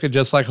Facebook at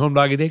Just Like Home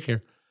Doggy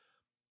Daycare.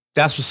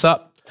 That's what's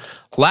up.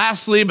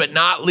 Lastly, but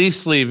not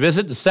leastly,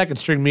 visit the Second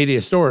String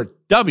Media store,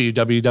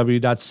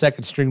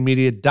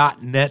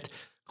 www.secondstringmedia.net.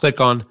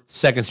 Click on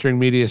Second String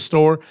Media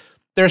Store.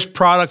 There's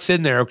products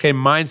in there, okay?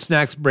 Mind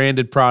Snacks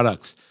branded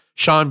products,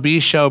 Sean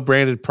B Show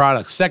branded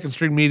products, Second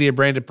String Media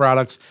branded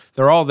products.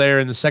 They're all there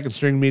in the Second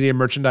String Media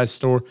merchandise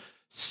store,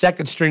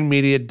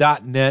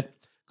 secondstringmedia.net.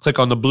 Click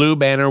on the blue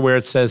banner where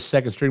it says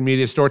Second String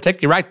Media Store.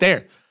 Take you right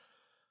there.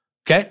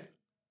 Okay?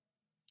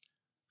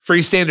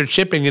 Free standard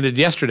shipping ended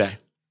yesterday.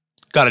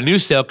 Got a new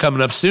sale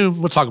coming up soon.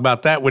 We'll talk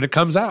about that when it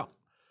comes out.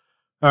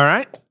 All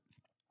right?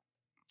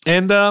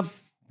 And,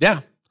 yeah,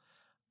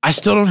 I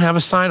still don't have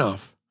a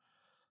sign-off.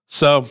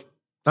 So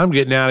I'm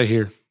getting out of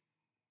here.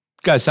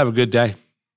 You guys have a good day.